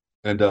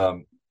 And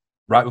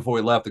right before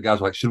we left, the guys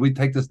were like, should we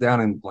take this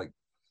down and like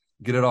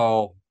get it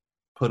all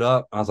put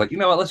up? And I was like, you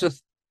know what,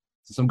 since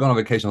I'm going on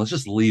vacation, let's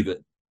just leave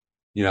it,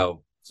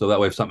 so that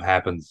way if something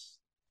happens,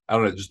 I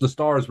don't know, just the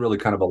stars really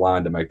kind of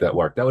aligned to make that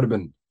work. That would have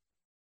been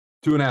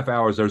 2.5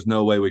 hours. There's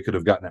no way we could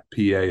have gotten that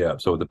PA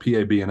up. So with the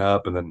PA being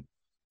up and then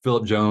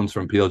Philip Jones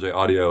from PLJ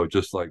Audio,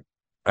 just like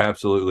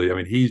absolutely, I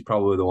mean, he's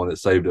probably the one that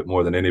saved it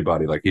more than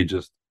anybody. Like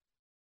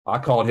I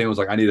called him, was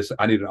like, I need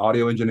an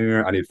audio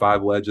engineer. I need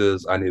 5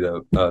 ledges. I need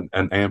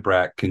an amp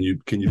rack. Can you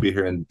be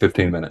here in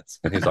 15 minutes?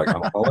 And he's like,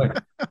 I'm on my way.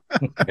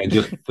 And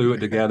just threw it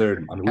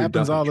together. I mean,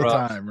 happens all the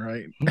time,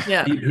 right?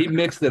 Yeah. He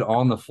mixed it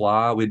on the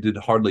fly. We did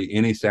hardly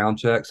any sound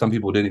check. Some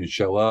people didn't even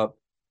show up.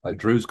 Like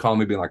Drew's calling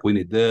me being like, we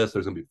need this.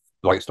 There's going to be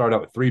like, it started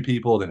out with 3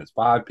 people, then it's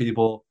 5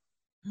 people.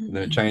 And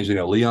then it changed,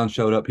 Leon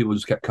showed up. People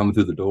just kept coming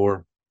through the door.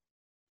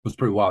 It was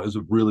pretty wild. It was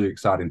a really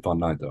exciting, fun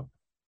night though.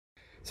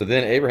 So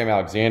then Abraham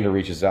Alexander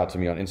reaches out to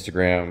me on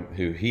Instagram,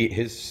 who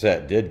his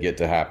set did get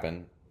to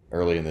happen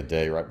early in the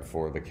day, right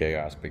before the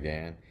chaos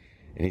began.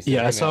 And he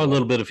said, I saw a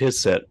little bit of his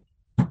set.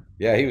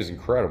 Yeah, he was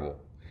incredible.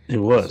 It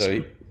was.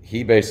 So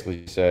he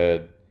basically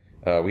said,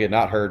 we had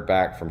not heard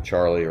back from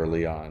Charlie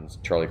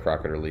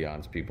Crockett or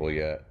Leon's people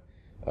yet.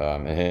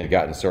 And had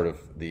gotten sort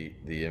of the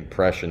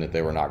impression that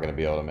they were not going to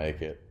be able to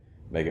make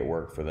it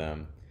work for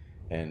them.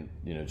 And,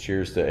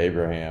 cheers to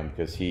Abraham,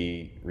 because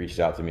he reached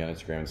out to me on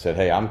Instagram and said,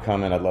 hey, I'm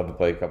coming. I'd love to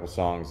play a couple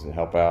songs and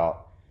help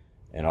out.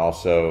 And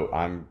also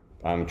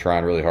I'm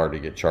trying really hard to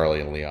get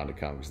Charlie and Leon to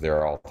come because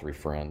they're all 3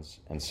 friends.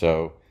 And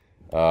so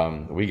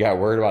we got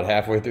word about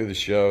halfway through the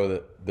show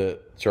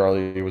that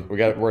Charlie was, we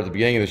got word at the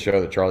beginning of the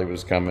show that Charlie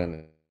was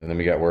coming. And then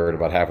we got word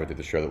about halfway through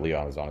the show that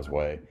Leon was on his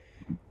way.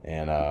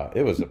 And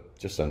it was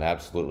just an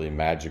absolutely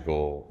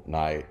magical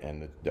night.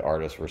 And the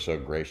artists were so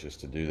gracious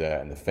to do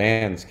that. And the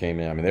fans came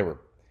in. I mean, they were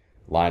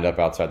lined up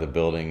outside the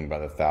building by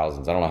the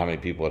thousands. I don't know how many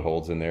people it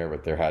holds in there,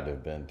 but there had to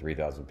have been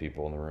 3,000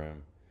 people in the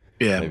room.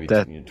 Yeah, maybe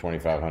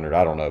 2,500.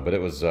 I don't know, but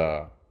it was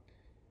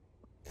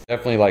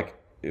definitely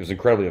it was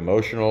incredibly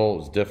emotional. It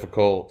was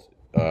difficult.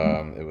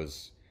 It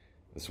was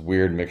this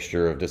weird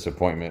mixture of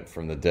disappointment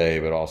from the day,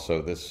 but also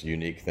this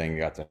unique thing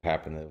got to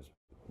happen that was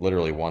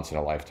literally once in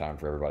a lifetime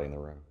for everybody in the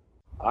room.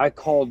 I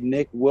called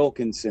Nick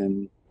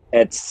Wilkinson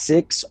at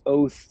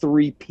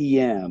 6:03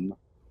 p.m.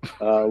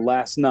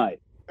 Last night.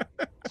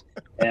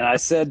 And I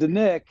said to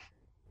Nick,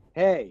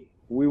 hey,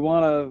 we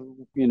want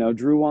to,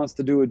 Drew wants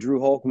to do a Drew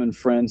Holkman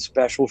Friends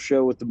special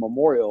show at the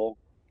Memorial.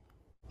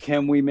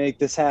 Can we make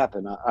this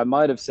happen? I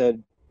might have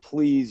said,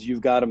 please, you've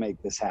got to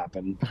make this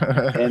happen.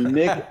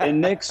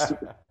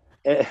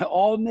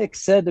 All Nick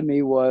said to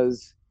me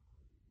was,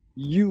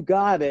 you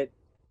got it.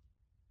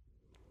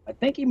 I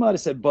think he might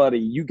have said, buddy,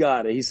 you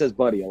got it. He says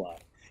buddy a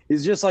lot.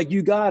 He's just like,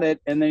 you got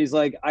it. And then he's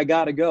like, I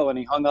got to go. And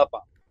he hung up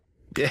on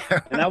me. Yeah.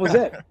 And that was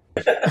it.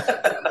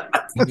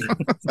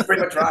 That's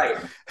pretty much right.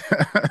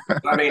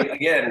 I mean,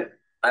 again,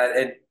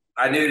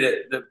 I knew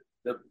that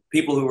the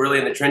people who were really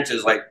in the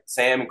trenches, like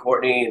Sam and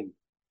Courtney and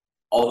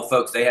all the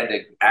folks, they had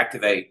to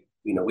activate.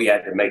 We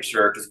had to make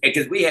sure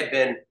because we had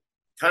been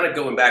kind of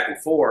going back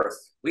and forth.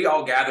 We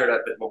all gathered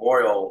up at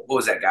Memorial. What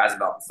was that, guys?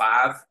 About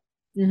 5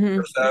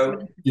 or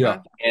so. Yeah.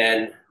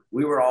 And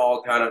we were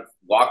all kind of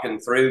walking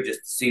through just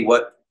to see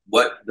what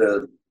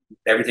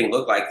everything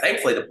looked like.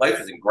 Thankfully, the place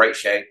was in great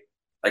shape.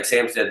 Like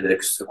Sam said, the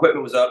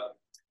equipment was up.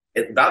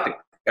 We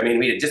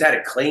had just had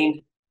it cleaned.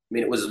 I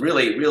mean, it was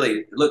really, really,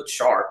 it looked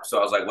sharp. So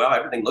I was like, well,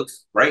 everything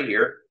looks great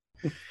here.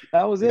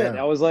 That was it.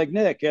 Yeah. I was like,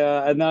 Nick,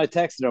 and then I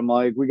texted him,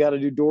 like, we got to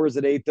do doors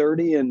at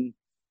 8:30. And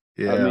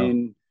Yeah. I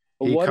mean,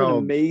 what an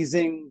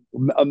amazing,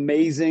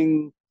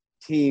 amazing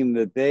team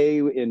that they,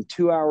 in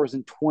 2 hours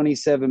and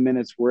 27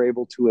 minutes, were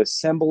able to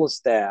assemble a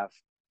staff,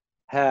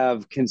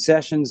 have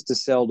concessions to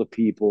sell to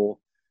people,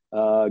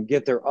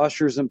 get their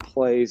ushers in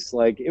place.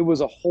 Like, it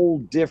was a whole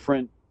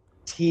different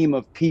team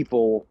of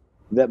people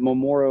that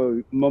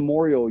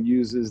Memorial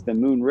uses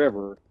than Moon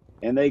River,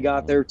 and they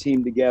got their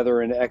team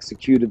together and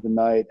executed the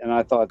night. And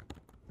I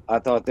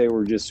thought they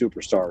were just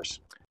superstars.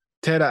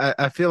 Ted,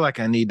 I feel like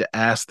I need to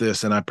ask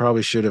this, and I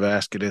probably should have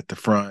asked it at the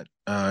front,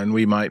 and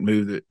we might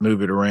move it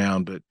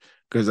around, but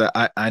because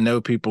I know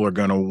people are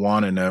going to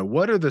want to know,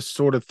 what are the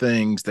sort of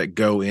things that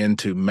go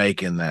into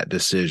making that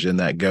decision,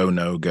 that go,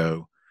 no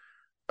go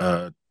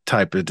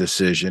type of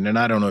decision? And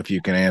I don't know if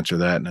you can answer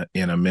that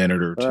in a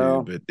minute or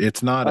two, but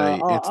it's not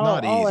easy.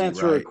 I'll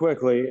answer it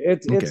quickly.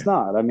 It's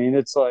not. I mean,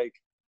 it's like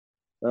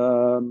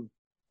going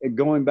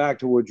back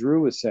to what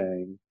Drew was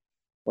saying.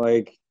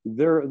 Like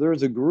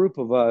there's a group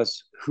of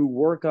us who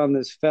work on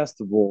this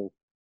festival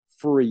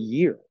for a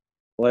year.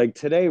 Like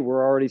today,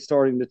 we're already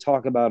starting to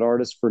talk about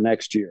artists for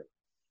next year.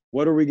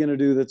 What are we going to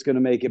do that's going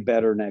to make it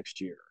better next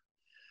year?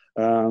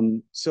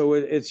 So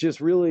it's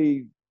just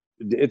really,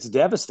 it's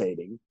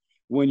devastating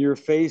when you're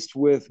faced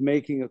with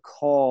making a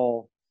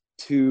call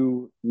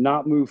to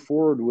not move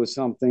forward with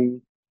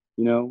something,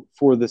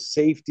 for the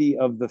safety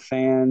of the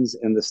fans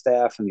and the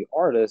staff and the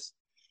artists.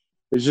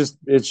 It's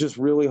just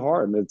really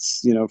hard. And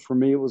it's, for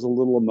me, it was a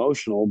little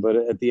emotional, but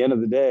at the end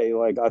of the day,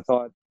 like I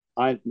thought,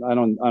 I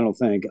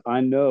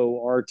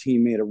know our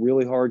team made a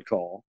really hard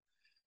call.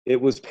 It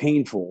was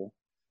painful,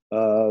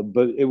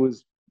 but it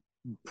was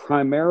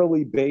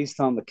primarily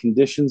based on the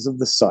conditions of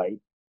the site.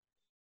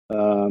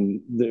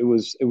 It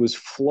was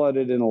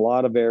flooded in a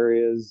lot of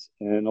areas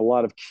and a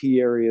lot of key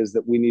areas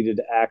that we needed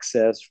to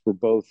access for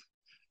both,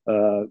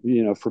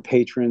 for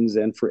patrons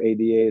and for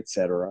ADA, et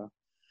cetera.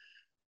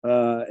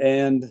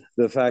 And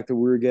the fact that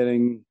we were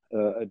getting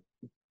a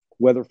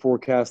weather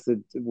forecast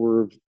that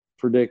were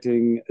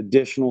predicting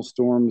additional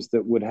storms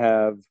that would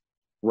have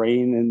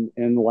rain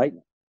and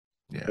lightning.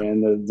 Yeah.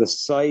 And the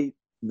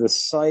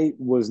site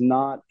was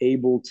not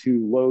able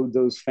to load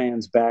those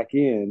fans back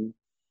in.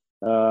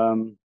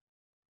 And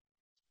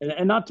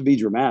not to be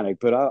dramatic,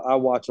 but I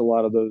watch a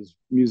lot of those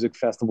music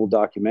festival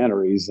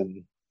documentaries,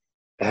 and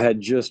I had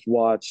just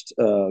watched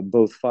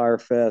both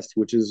Firefest,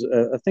 which is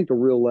I think a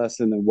real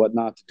lesson in what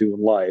not to do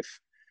in life,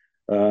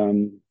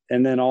 and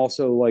then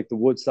also like the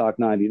Woodstock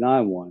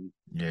 '99 one.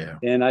 Yeah.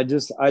 And I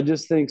just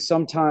think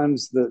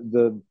sometimes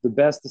the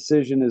best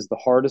decision is the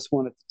hardest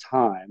one at the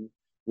time,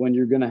 when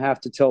you're going to have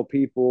to tell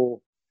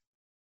people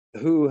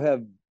who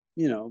have,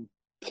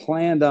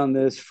 planned on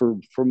this for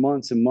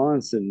months and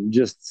months, and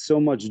just so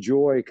much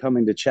joy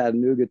coming to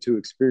Chattanooga to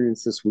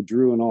experience this with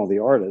Drew and all the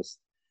artists.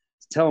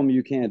 To tell them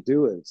you can't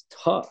do it, it's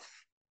tough.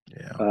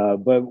 Yeah.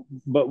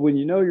 But when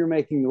you're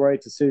making the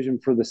right decision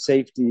for the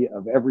safety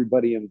of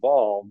everybody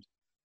involved,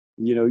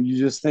 you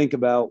just think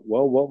about,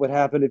 well, what would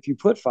happen if you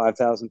put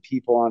 5,000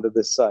 people onto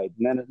this site,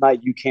 and then at night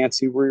you can't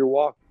see where you're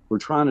walking? We're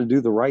trying to do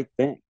the right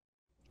thing.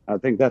 I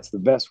think that's the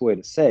best way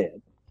to say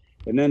it.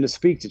 And then to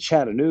speak to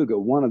Chattanooga,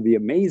 one of the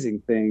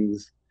amazing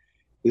things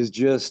is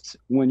just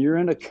when you're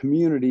in a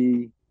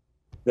community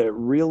that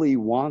really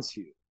wants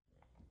you,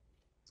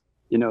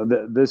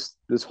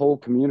 this whole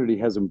community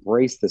has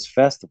embraced this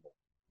festival.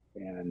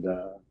 And,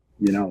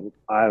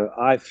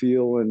 I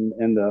feel,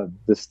 and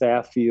the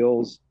staff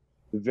feels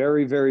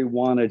very, very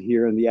wanted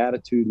here. And the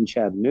attitude in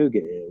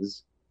Chattanooga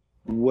is,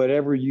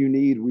 whatever you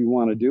need, we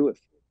want to do it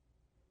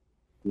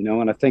for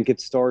you. And I think it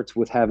starts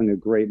with having a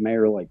great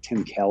mayor like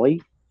Tim Kelly,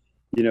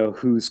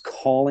 who's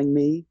calling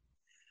me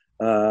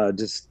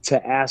just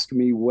to ask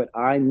me what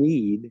I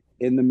need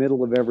in the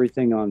middle of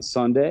everything on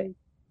Sunday,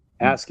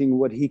 asking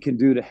what he can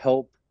do to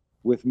help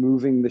with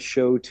moving the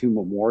show to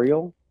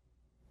Memorial.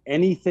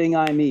 Anything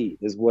I need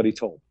is what he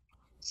told me.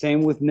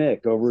 Same with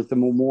Nick over at the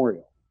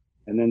Memorial.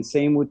 And then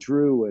same with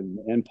Drew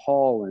and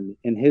Paul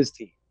and his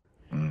team.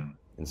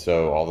 And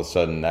so all of a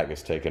sudden that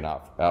gets taken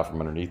out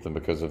from underneath them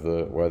because of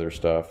the weather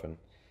stuff. And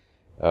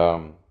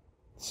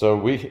so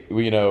we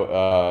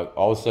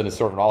all of a sudden it's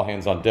sort of an all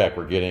hands on deck.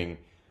 We're getting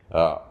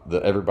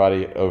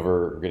everybody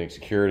over, getting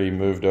security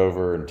moved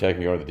over, and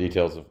taking over the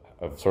details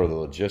of sort of the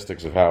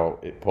logistics of how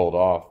it pulled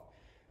off.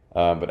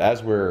 But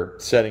as we're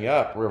setting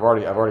up,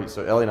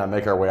 so Ellie and I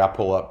make our way. I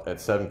pull up at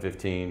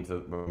 7:15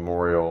 to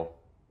Memorial,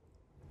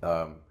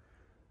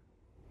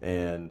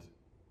 and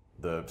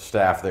the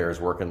staff there is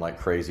working like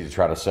crazy to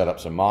try to set up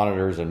some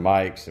monitors and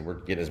mics, and we're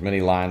getting as many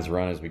lines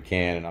run as we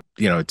can. And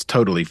it's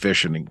totally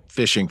fishing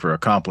for a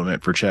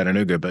compliment for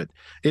Chattanooga, but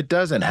it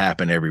doesn't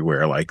happen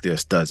everywhere like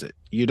this, does it?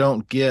 You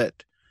don't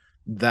get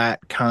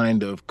that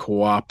kind of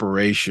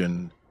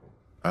cooperation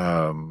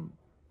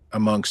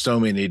among so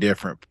many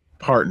different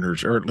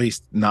partners, or at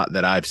least not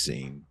that I've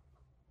seen.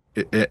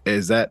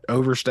 Is that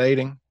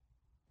overstating?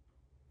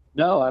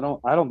 No, I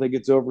don't think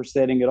it's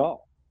overstating at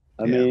all.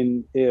 I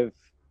mean, if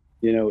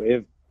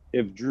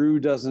Drew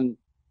doesn't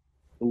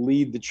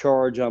lead the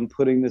charge on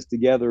putting this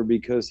together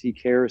because he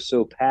cares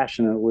so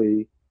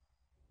passionately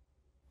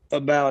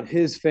about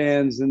his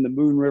fans and the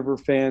Moon River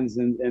fans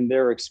and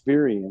their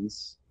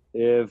experience,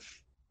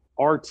 if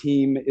our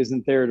team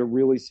isn't there to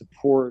really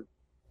support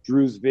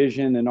Drew's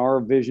vision and our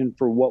vision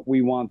for what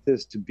we want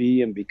this to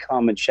be and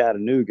become in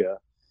Chattanooga,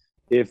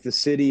 if the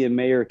city and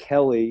Mayor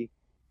Kelly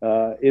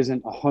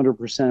isn't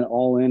 100%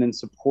 all in and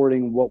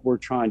supporting what we're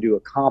trying to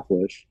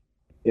accomplish,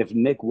 if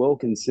Nick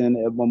Wilkinson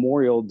at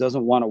Memorial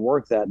doesn't want to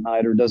work that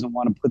night or doesn't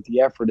want to put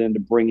the effort into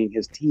bringing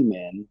his team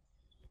in,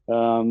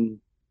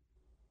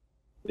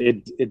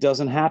 it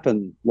doesn't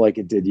happen like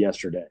it did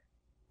yesterday.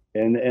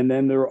 And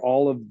then there are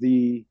all of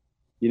the,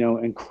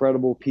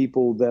 incredible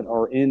people that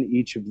are in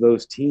each of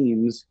those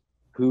teams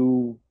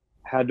who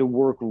had to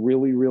work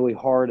really, really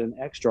hard and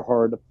extra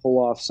hard to pull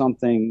off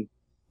something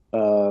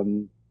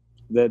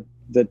that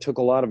took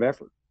a lot of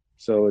effort.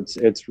 So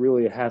it's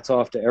really hats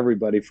off to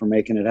everybody for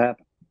making it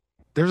happen.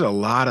 There's a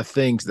lot of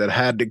things that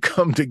had to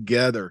come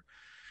together.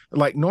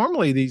 Like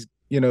normally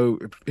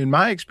in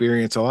my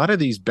experience, a lot of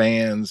these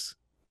bands,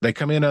 they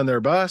come in on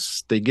their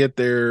bus, they get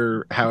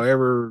there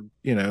however,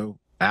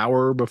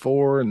 hour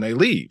before, and they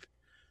leave.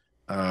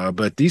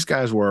 But these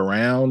guys were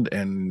around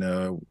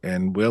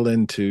and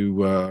willing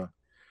to,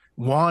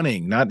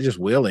 wanting, not just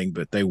willing,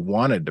 but they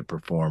wanted to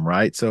perform,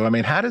 right? So, I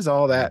mean, how does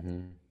all that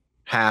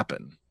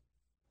happen?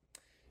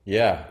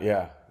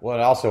 Yeah. Well,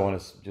 and I also want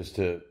to just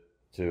to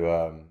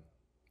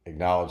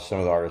acknowledge some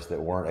of the artists that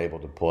weren't able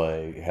to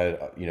play. Had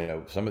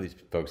some of these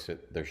folks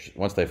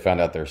once they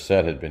found out their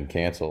set had been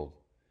canceled,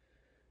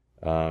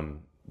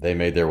 they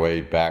made their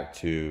way back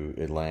to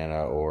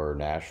Atlanta or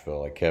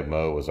Nashville. Like Kev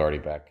Mo was already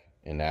back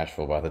in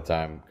Nashville by the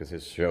time, because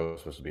his show was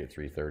supposed to be at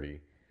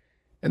 3:30.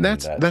 And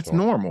that's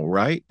normal,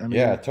 right? I mean,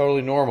 yeah,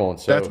 totally normal. And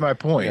so that's my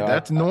point.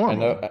 That's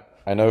normal.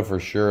 I know for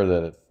sure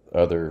that if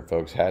other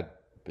folks had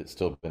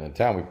still been in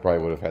town, we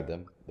probably would have had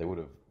them. They would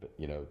have,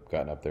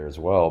 gotten up there as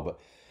well. But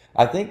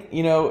I think,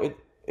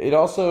 it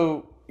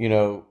also,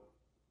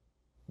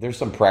 there's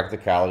some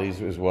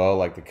practicalities as well.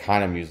 Like the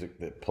kind of music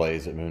that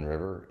plays at Moon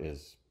River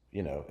is,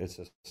 it's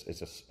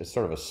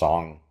sort of a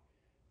song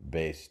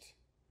based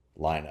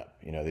lineup.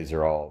 These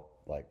are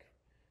all like,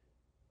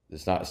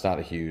 it's not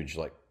a huge,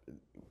 like,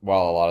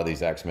 while a lot of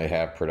these acts may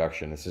have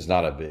production, this is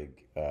not a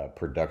big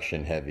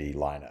production heavy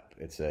lineup.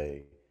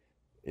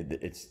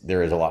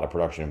 There is a lot of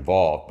production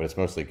involved, but it's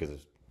mostly because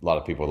there's a lot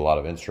of people with a lot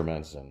of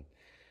instruments.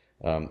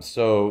 And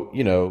so,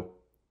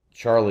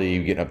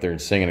 Charlie getting up there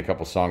and singing a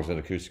couple songs on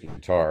acoustic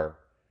guitar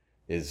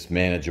is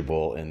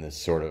manageable in this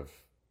sort of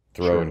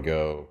throw and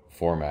go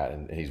format.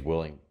 And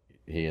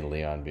he and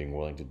Leon being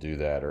willing to do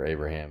that, or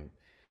Abraham,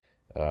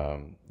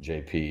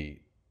 JP,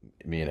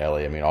 me and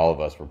Ellie. I mean, all of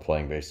us were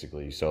playing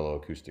basically solo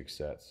acoustic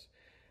sets.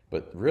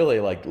 But really,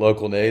 like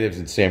local natives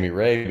and Sammy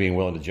Ray being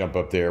willing to jump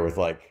up there with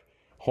like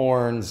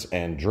horns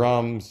and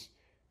drums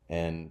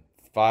and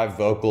 5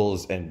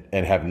 vocals and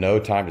have no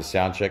time to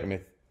sound check. I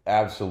mean,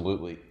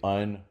 absolutely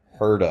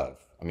unheard of.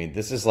 I mean,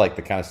 this is like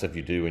the kind of stuff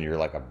you do when you're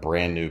like a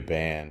brand new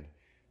band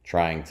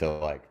trying to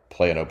like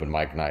play an open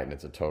mic night and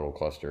it's a total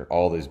cluster.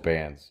 All these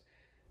bands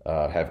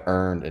have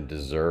earned and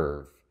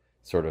deserve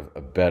sort of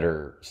a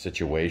better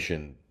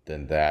situation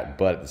than that.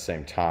 But at the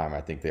same time,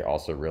 I think they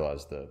also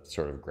realize the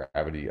sort of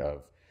gravity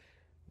of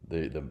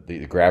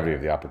the gravity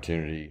of the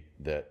opportunity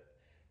that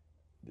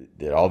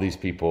all these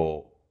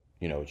people,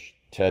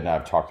 Ted and I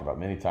have talked about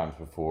many times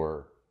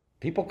before.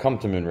 People come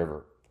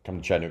to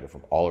Chattanooga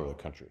from all over the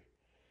country.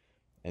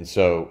 And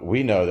so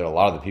we know that a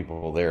lot of the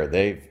people there,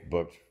 they've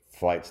booked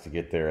flights to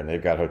get there and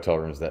they've got hotel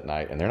rooms that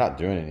night and they're not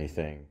doing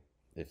anything.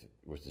 If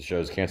the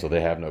show's canceled,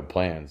 they have no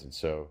plans. And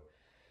so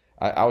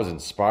I was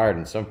inspired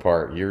in some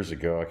part years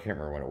ago. I can't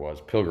remember when it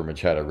was.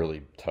 Pilgrimage had a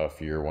really tough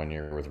year one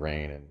year with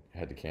rain and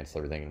had to cancel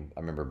everything. And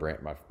I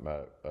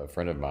remember a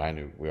friend of mine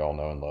who we all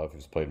know and love,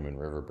 who's played Moon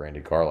River,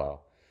 Brandy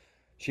Carlisle.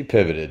 She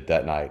pivoted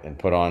that night and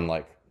put on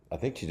I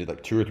think she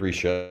did 2 or 3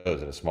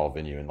 shows at a small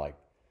venue and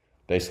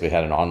basically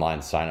had an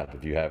online sign up.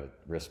 If you have a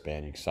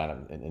wristband, you can sign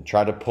up and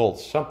try to pull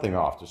something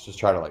off. Just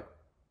try to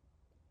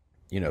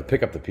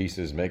pick up the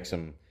pieces, make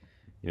some,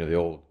 the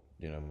old,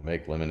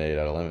 make lemonade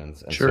out of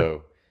lemons. And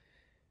so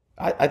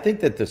I think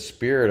that the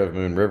spirit of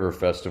Moon River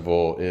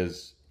Festival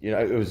is,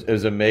 it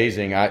was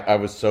amazing. I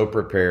was so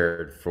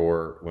prepared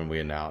for when we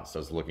announced. I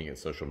was looking at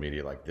social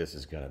media like this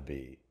is going to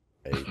be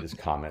this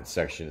comment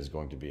section is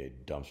going to be a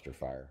dumpster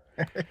fire.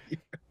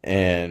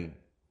 And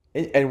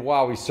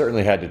while we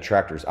certainly had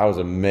detractors, I was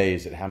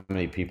amazed at how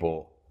many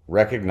people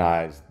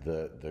recognized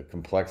the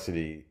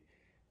complexity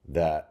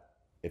that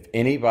if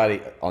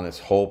anybody on this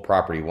whole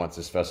property wants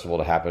this festival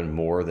to happen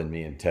more than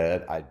me and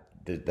Ted,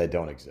 they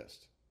don't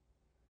exist.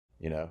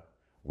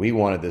 We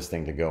wanted this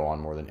thing to go on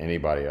more than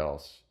anybody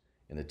else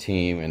in the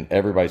team, and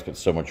everybody's put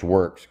so much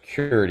work,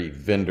 security,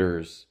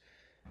 vendors.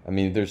 I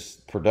mean, there's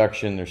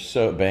production, there's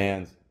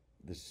bands,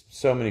 there's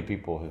so many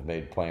people who've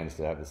made plans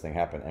to have this thing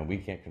happen, and we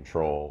can't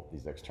control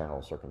these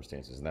external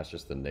circumstances, and that's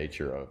just the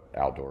nature of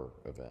outdoor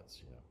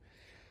events.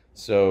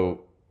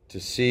 So to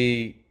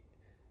see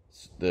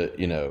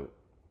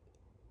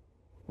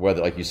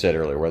whether, like you said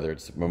earlier, whether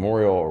it's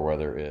Memorial or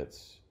whether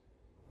it's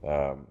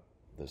the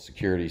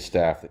security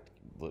staff that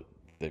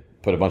they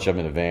put a bunch of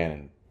them in a van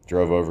and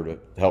drove over to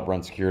help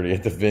run security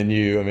at the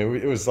venue. I mean,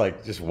 it was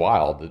just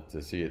wild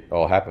to see it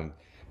all happen.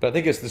 But I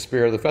think it's the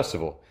spirit of the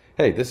festival.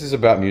 Hey, this is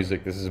about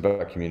music. This is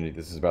about community.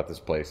 This is about this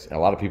place. And a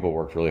lot of people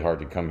worked really hard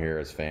to come here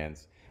as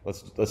fans.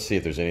 Let's see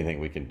if there's anything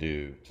we can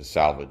do to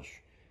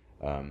salvage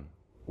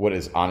what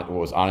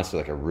was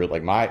honestly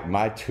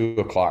my 2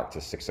 o'clock to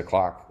 6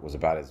 o'clock was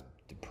about as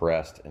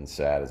depressed and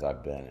sad as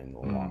I've been in a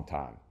long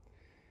time.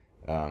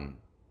 And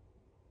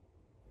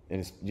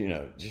it's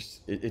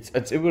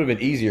it would have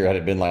been easier had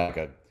it been like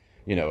a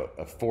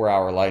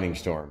 4-hour lightning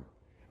storm,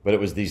 but it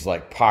was these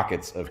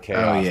pockets of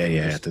chaos. Oh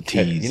yeah, the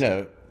tease.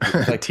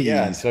 Tease.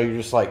 Yeah. And so you're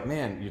just like,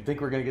 man, you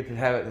think we're gonna get to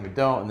have it and we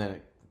don't, and then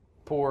it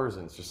pours,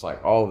 and it's just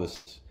all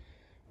this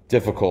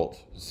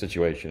difficult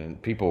situation,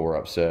 and people were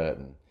upset,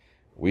 and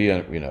we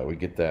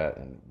get that,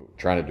 and we're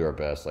trying to do our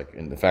best.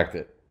 And the fact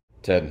that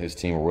Ted and his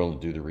team were willing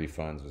to do the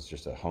refunds was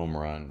just a home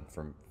run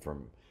from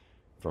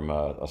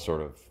a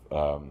sort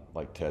of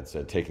like Ted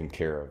said, taking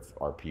care of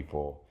our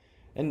people.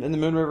 And the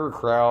Moon River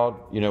crowd,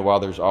 while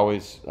there's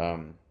always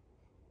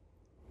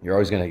you're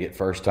always going to get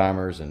first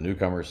timers and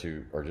newcomers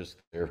who are just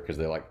there because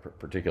they like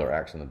particular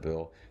acts on the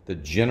bill. The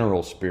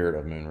general spirit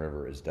of Moon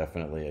River is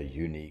definitely a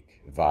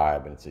unique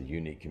vibe, and it's a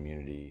unique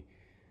community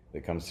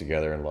that comes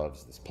together and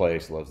loves this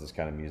place, loves this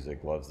kind of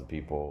music, loves the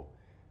people.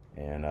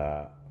 And,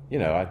 I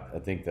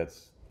think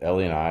that's,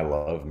 Ellie and I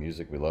love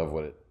music. We love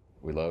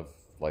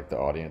like the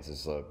audience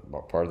is a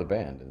part of the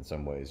band in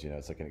some ways.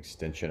 It's like an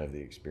extension of the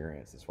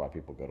experience. That's why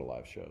people go to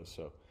live shows.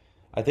 So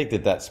I think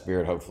that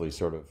spirit hopefully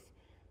sort of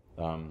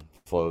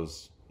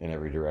flows in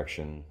every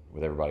direction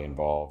with everybody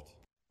involved.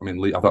 I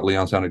mean, I thought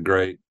Leon sounded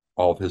great.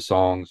 All of his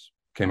songs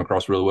came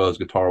across really well. His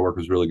guitar work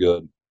was really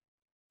good.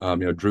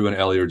 Drew and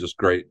Ellie are just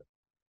great.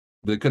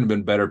 They couldn't have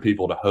been better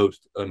people to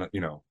host, a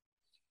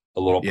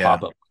little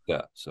pop-up like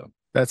that. So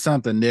that's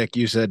something, Nick,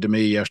 you said to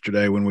me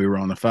yesterday when we were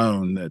on the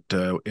phone,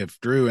 that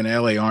if Drew and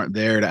Ellie aren't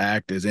there to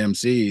act as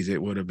MCs,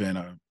 it would have been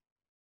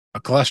a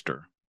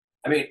cluster.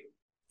 I mean,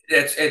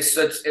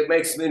 it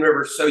makes Moon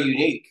River so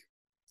unique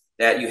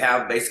that you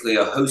have basically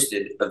a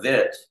hosted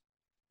event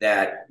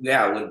that,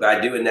 by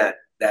doing that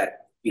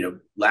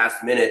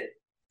last minute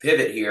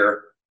pivot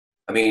here.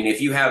 I mean,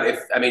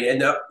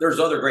 there's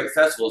other great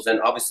festivals, and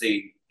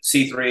obviously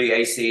C3,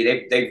 AC,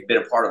 they've been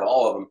a part of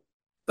all of them,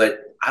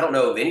 but I don't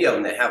know of any of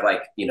them that have a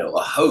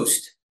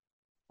host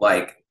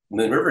like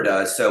Moon River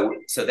does. So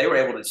they were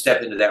able to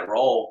step into that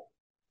role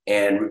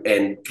and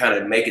kind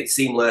of make it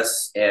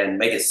seamless and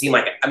make it seem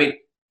like,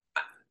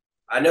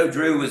 I know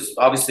Drew was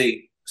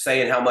obviously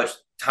saying how much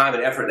time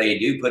and effort they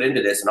do put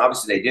into this, and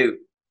obviously they do,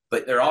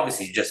 but they're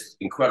obviously just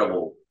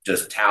incredible,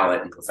 just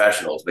talent and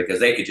professionals, because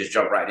they could just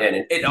jump right in.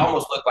 And it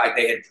almost looked like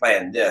they had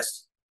planned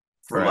this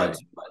for months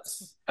and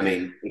months. I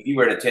mean, if you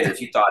were in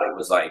attendance, you thought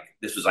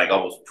this was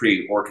almost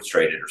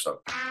pre-orchestrated or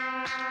something.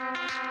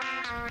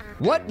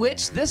 What,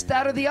 which, this,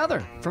 that, or the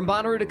other? From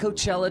Bonnaroo to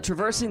Coachella,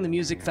 traversing the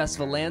music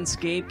festival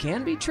landscape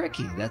can be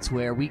tricky. That's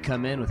where we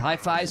come in with high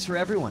fives for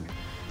everyone.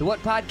 The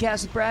What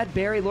Podcast with Brad,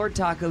 Barry, Lord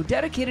Taco,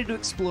 dedicated to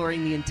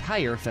exploring the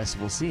entire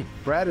festival scene.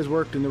 Brad has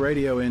worked in the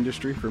radio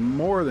industry for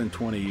more than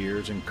 20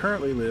 years and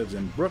currently lives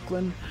in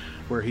Brooklyn,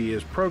 where he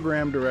is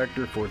program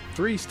director for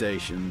 3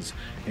 stations,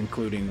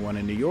 including one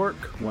in New York,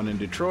 one in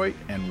Detroit,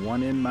 and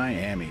one in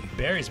Miami.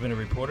 Barry's been a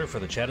reporter for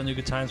the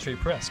Chattanooga Times-Free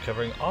Press,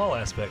 covering all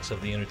aspects of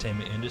the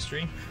entertainment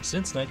industry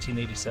since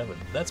 1987.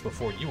 That's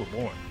before you were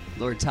born.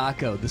 Lord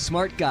Taco, the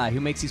smart guy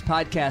who makes these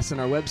podcasts on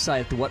our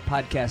website at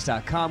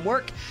thewhatpodcast.com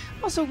work.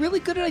 Also really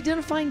good at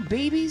identifying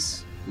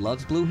babies,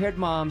 loves blue-haired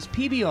moms,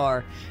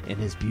 PBR, and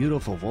his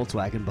beautiful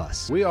Volkswagen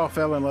bus. We all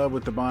fell in love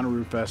with the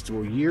Bonnaroo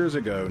Festival years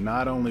ago,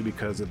 not only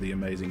because of the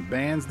amazing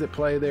bands that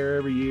play there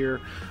every year,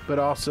 but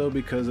also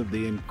because of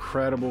the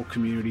incredible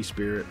community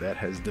spirit that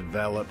has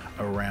developed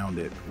around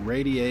it.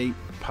 Radiate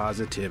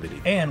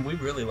positivity. And we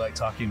really like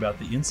talking about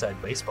the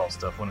inside baseball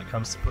stuff when it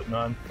comes to putting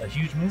on a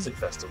huge music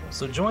festival.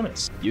 So join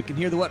us. You can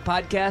hear the What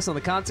Podcast on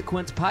the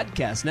Consequence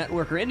Podcast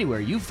Network or anywhere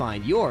you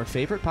find your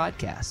favorite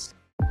podcasts.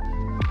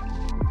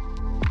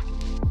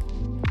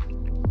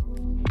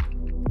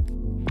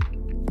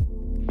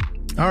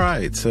 All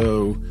right,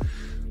 so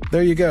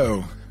there you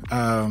go.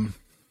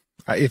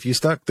 If you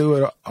stuck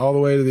through it all the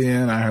way to the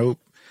end, I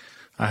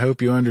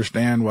hope you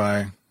understand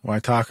why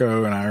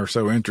Taco and I are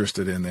so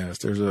interested in this.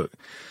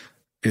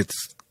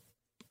 It's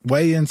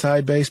way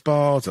inside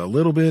baseball. It's a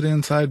little bit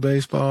inside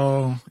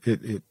baseball.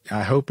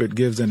 I hope it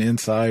gives an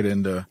insight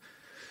into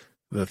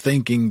the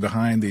thinking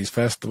behind these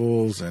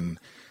festivals. And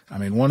I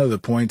mean, one of the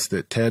points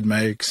that Ted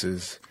makes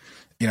is,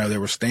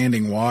 there was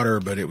standing water,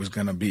 but it was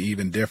going to be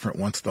even different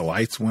once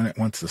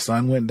the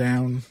sun went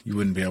down. You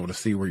wouldn't be able to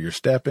see where you're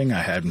stepping. I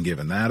hadn't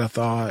given that a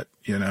thought,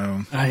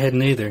 I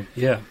hadn't either.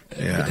 Yeah.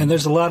 And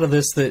there's a lot of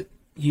this that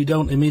you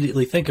don't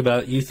immediately think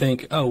about. You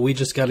think, oh, we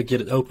just got to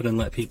get it open and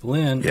let people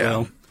in. Yeah.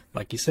 Well,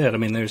 like you said, I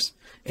mean, there's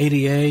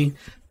ADA.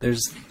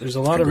 There's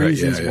a lot of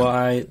reasons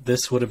why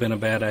this would have been a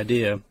bad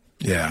idea.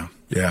 Yeah.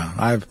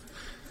 Yeah.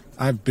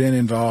 I've been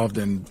involved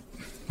in,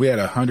 we had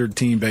a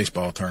 100-team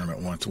baseball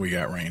tournament once we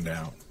got rained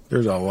out.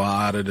 There's a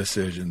lot of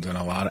decisions and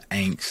a lot of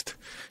angst.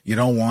 You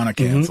don't want to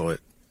cancel it.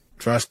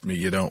 Trust me,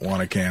 you don't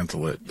want to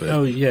cancel it. But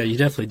oh, yeah, you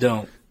definitely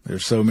don't.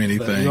 There's so many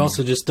things. You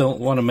also just don't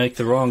want to make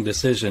the wrong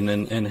decision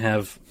and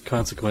have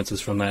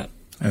consequences from that.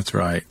 That's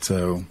right.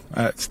 So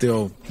it's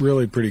still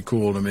really pretty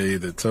cool to me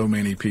that so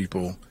many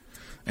people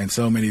and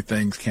so many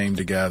things came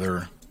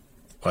together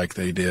like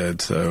they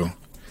did. So,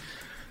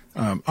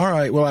 all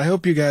right. Well, I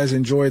hope you guys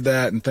enjoyed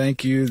that, and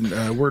thank you.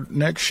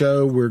 Next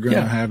show we're going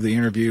to have the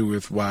interview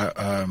with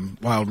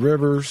Wild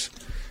Rivers,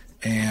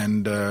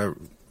 and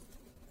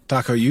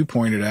Taco, you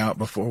pointed out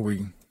before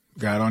we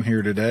got on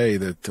here today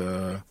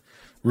that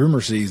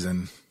rumor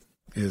season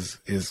is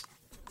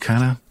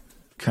kind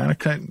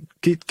of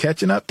keep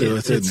catching up to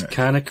us, isn't it? It's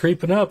kind of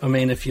creeping up. I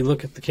mean, if you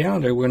look at the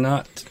calendar, we're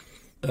not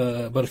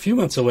but a few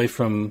months away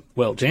from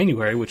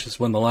January, which is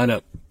when the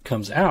lineup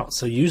comes out.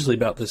 So usually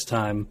about this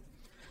time.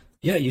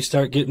 Yeah, you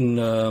start getting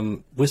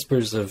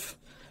whispers of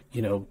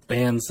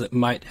bands that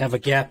might have a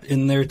gap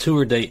in their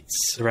tour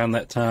dates around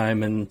that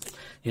time. And,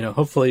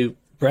 hopefully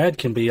Brad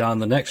can be on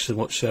the next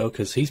show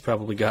because he's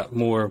probably got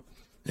more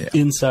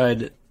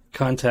inside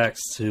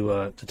contacts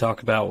to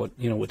talk about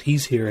what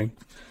he's hearing.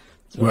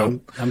 So well,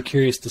 I'm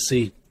curious to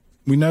see.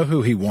 We know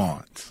who he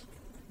wants,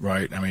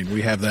 right? I mean,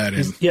 we have that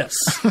in. Yes.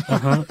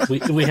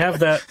 We have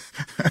that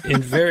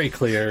in very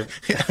clear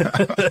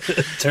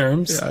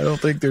terms. Yeah, I don't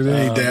think there's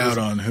any doubt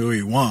on who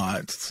he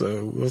wants.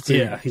 So we'll see.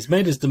 Yeah, he's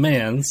made his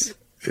demands.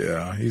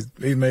 Yeah,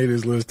 he made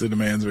his list of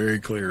demands very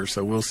clear.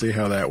 So we'll see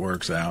how that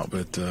works out.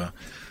 But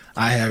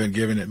I haven't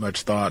given it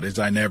much thought, as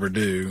I never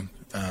do.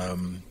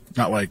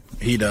 Not like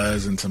he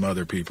does and some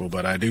other people,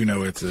 but I do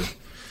know it's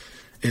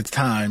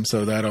time.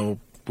 So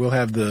we'll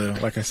have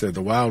like I said,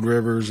 the Wild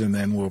Rivers, and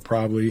then we'll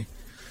probably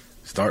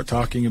start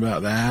talking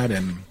about that.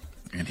 And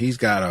he's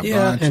got a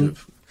bunch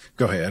of.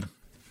 Go ahead.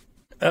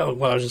 Oh,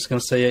 well, I was just going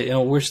to say,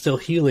 we're still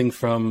healing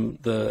from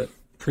the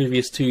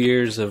previous 2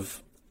 years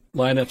of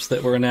lineups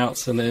that were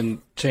announced and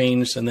then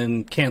changed and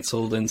then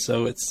canceled, and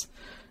so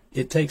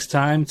it takes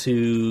time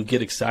to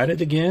get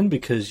excited again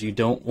because you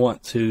don't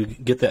want to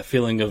get that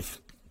feeling of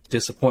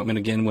disappointment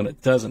again when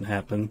it doesn't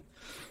happen.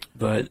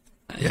 But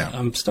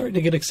I'm starting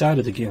to get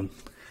excited again.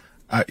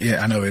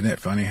 I know. Isn't it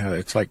funny how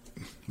it's like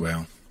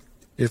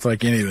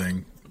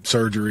anything,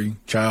 surgery,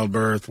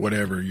 childbirth,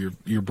 whatever.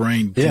 Your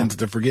brain tends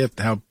to forget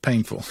how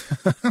painful.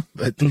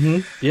 But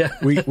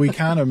we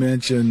kind of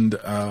mentioned,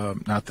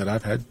 not that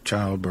I've had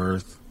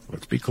childbirth.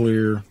 Let's be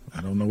clear.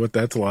 I don't know what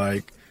that's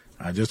like.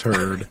 I just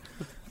heard.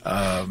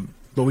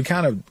 But we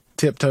kind of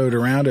tiptoed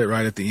around it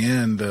right at the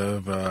end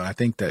of, I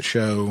think, that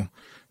show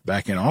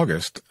back in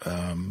August,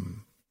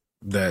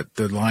 that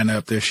the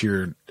lineup this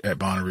year at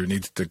Bonnaroo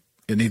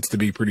needs to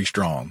be pretty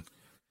strong.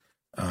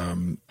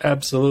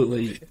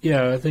 Absolutely.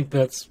 Yeah, I think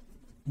that's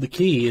the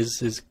key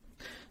is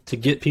to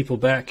get people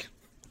back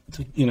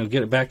to,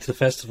 get it back to the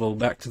festival,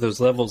 back to those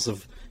levels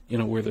of,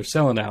 where they're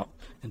selling out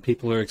and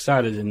people are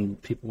excited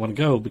and people want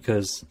to go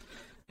because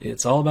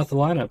it's all about the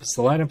lineup. It's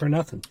the lineup or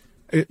nothing.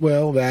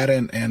 That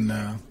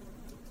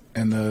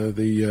and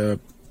the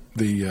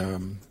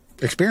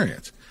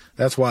experience.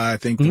 That's why I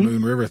think the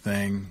Moon River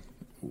thing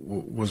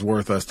was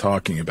worth us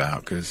talking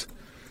about because,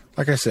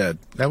 like I said,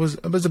 it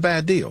was a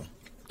bad deal.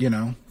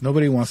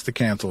 Nobody wants to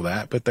cancel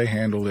that, but they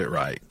handled it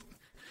right.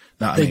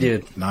 They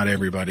did. Not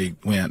everybody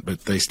went,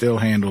 but they still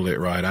handled it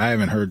right. I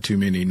haven't heard too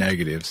many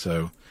negatives.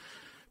 So,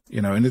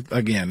 and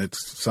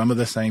it's some of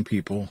the same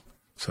people.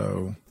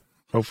 So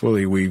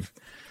hopefully we've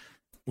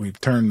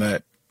turned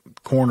that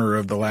corner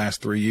of the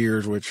last 3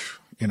 years, which,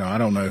 I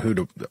don't know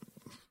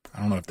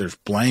if there's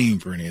blame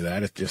for any of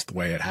that. It's just the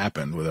way it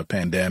happened with a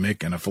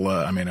pandemic and a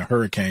flood. A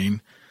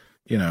hurricane,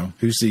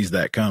 who sees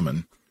that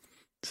coming?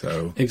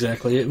 So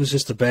exactly. It was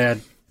just a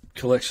bad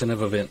collection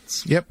of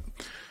events. Yep.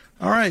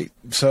 All right.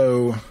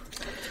 So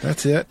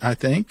that's it, I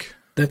think.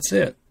 That's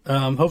it.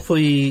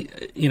 Hopefully,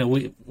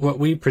 what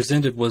we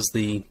presented was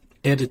the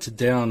edited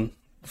down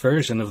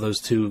version of those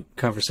two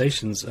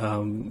conversations.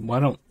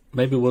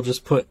 Maybe we'll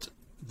just put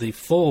the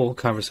full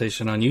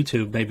conversation on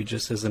YouTube, maybe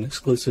just as an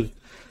exclusive.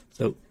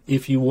 So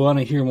if you want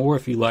to hear more,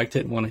 if you liked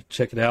it and want to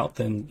check it out,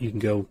 then you can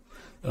go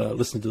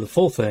listen to the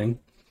full thing.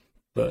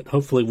 But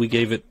hopefully we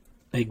gave it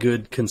a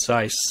good,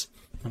 concise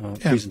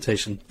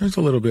presentation. There's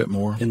a little bit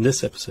more in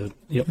this episode.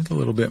 Yep. There's a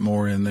little bit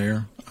more in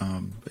there.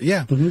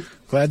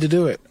 Glad to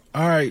do it.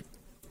 All right,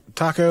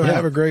 Taco,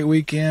 have a great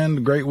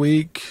weekend, great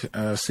week.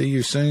 See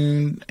you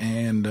soon.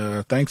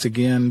 And thanks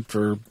again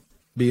for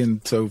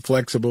being so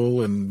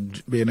flexible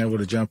and being able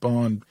to jump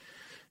on.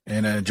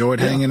 And I enjoyed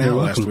hanging out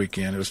last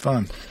weekend. It was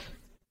fun.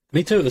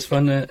 Me too. It was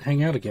fun to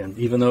hang out again,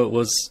 even though it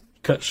was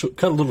cut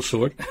a little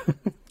short.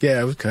 Yeah,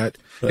 it was cut.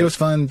 But it was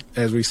fun,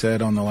 as we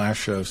said on the last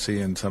show,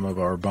 seeing some of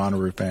our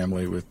Bonnaroo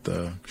family with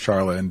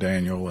Charlotte and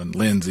Daniel and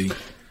Lindsay.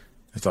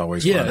 It's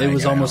always fun. Yeah, it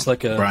was almost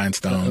like Brian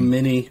Stone. A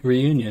mini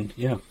reunion.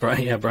 Yeah,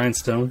 Brian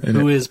Stone,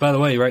 who is, by the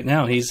way, right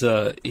now he's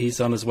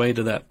on his way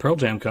to that Pearl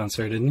Jam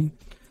concert, isn't he?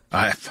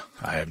 I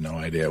have no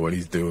idea what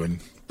he's doing,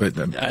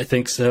 but I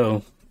think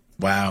so.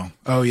 Wow.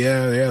 Oh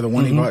yeah, the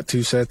one he bought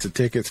 2 sets of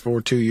tickets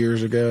for 2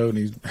 years ago, and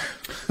he's.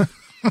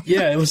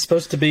 Yeah, it was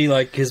supposed to be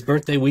like his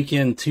birthday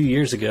weekend 2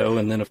 years ago,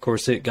 and then of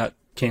course it got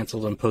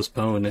canceled and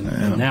postponed,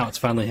 and now it's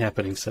finally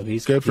happening. So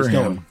he's good for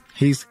him. Going.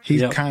 He's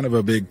kind of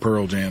a big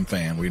Pearl Jam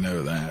fan. We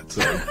know that.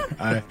 So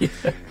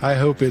I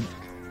hope it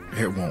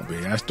won't be.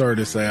 I started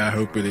to say I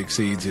hope it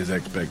exceeds his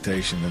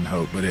expectation and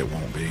hope, but it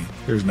won't be.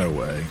 There's no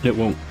way. It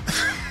won't.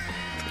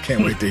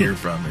 Can't wait to hear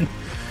from him.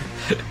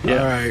 All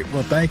right.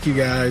 Well, thank you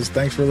guys.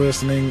 Thanks for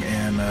listening,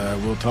 and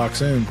we'll talk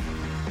soon.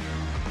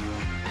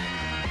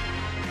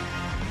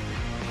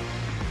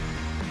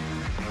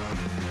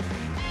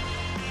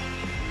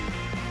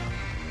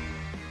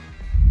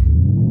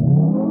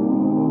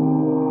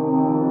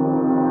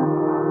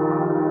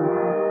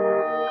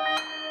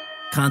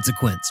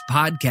 Consequence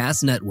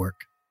Podcast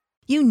Network.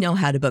 You know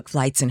how to book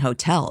flights and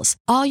hotels.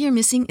 All you're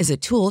missing is a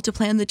tool to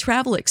plan the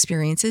travel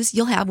experiences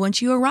you'll have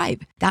once you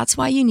arrive. That's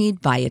why you need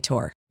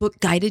Viator. Book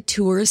guided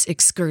tours,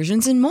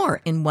 excursions, and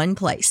more in one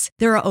place.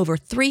 There are over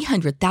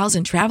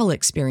 300,000 travel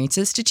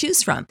experiences to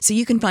choose from, so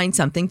you can find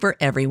something for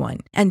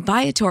everyone. And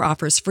Viator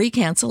offers free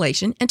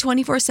cancellation and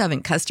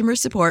 24/7 customer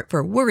support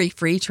for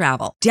worry-free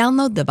travel.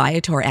 Download the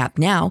Viator app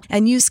now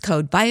and use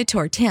code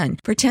Viator10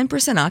 for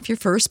 10% off your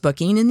first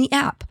booking in the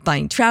app.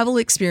 Find travel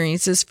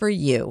experiences for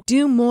you.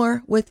 Do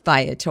more with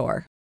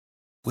Viator.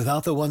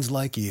 Without the ones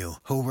like you,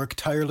 who work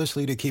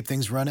tirelessly to keep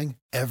things running,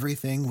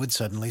 everything would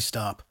suddenly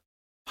stop.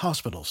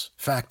 Hospitals,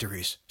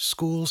 factories,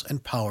 schools,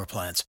 and power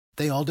plants,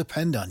 they all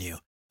depend on you.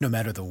 No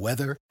matter the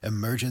weather,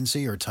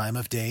 emergency, or time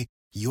of day,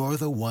 you're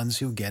the ones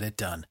who get it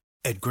done.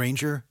 At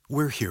Grainger,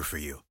 we're here for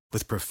you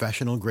with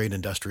professional-grade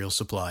industrial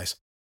supplies.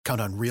 Count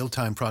on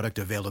real-time product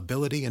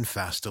availability and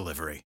fast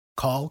delivery.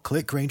 Call,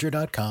 click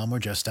Grainger.com, or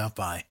just stop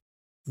by.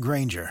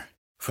 Grainger,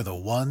 for the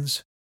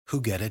ones who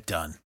get it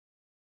done.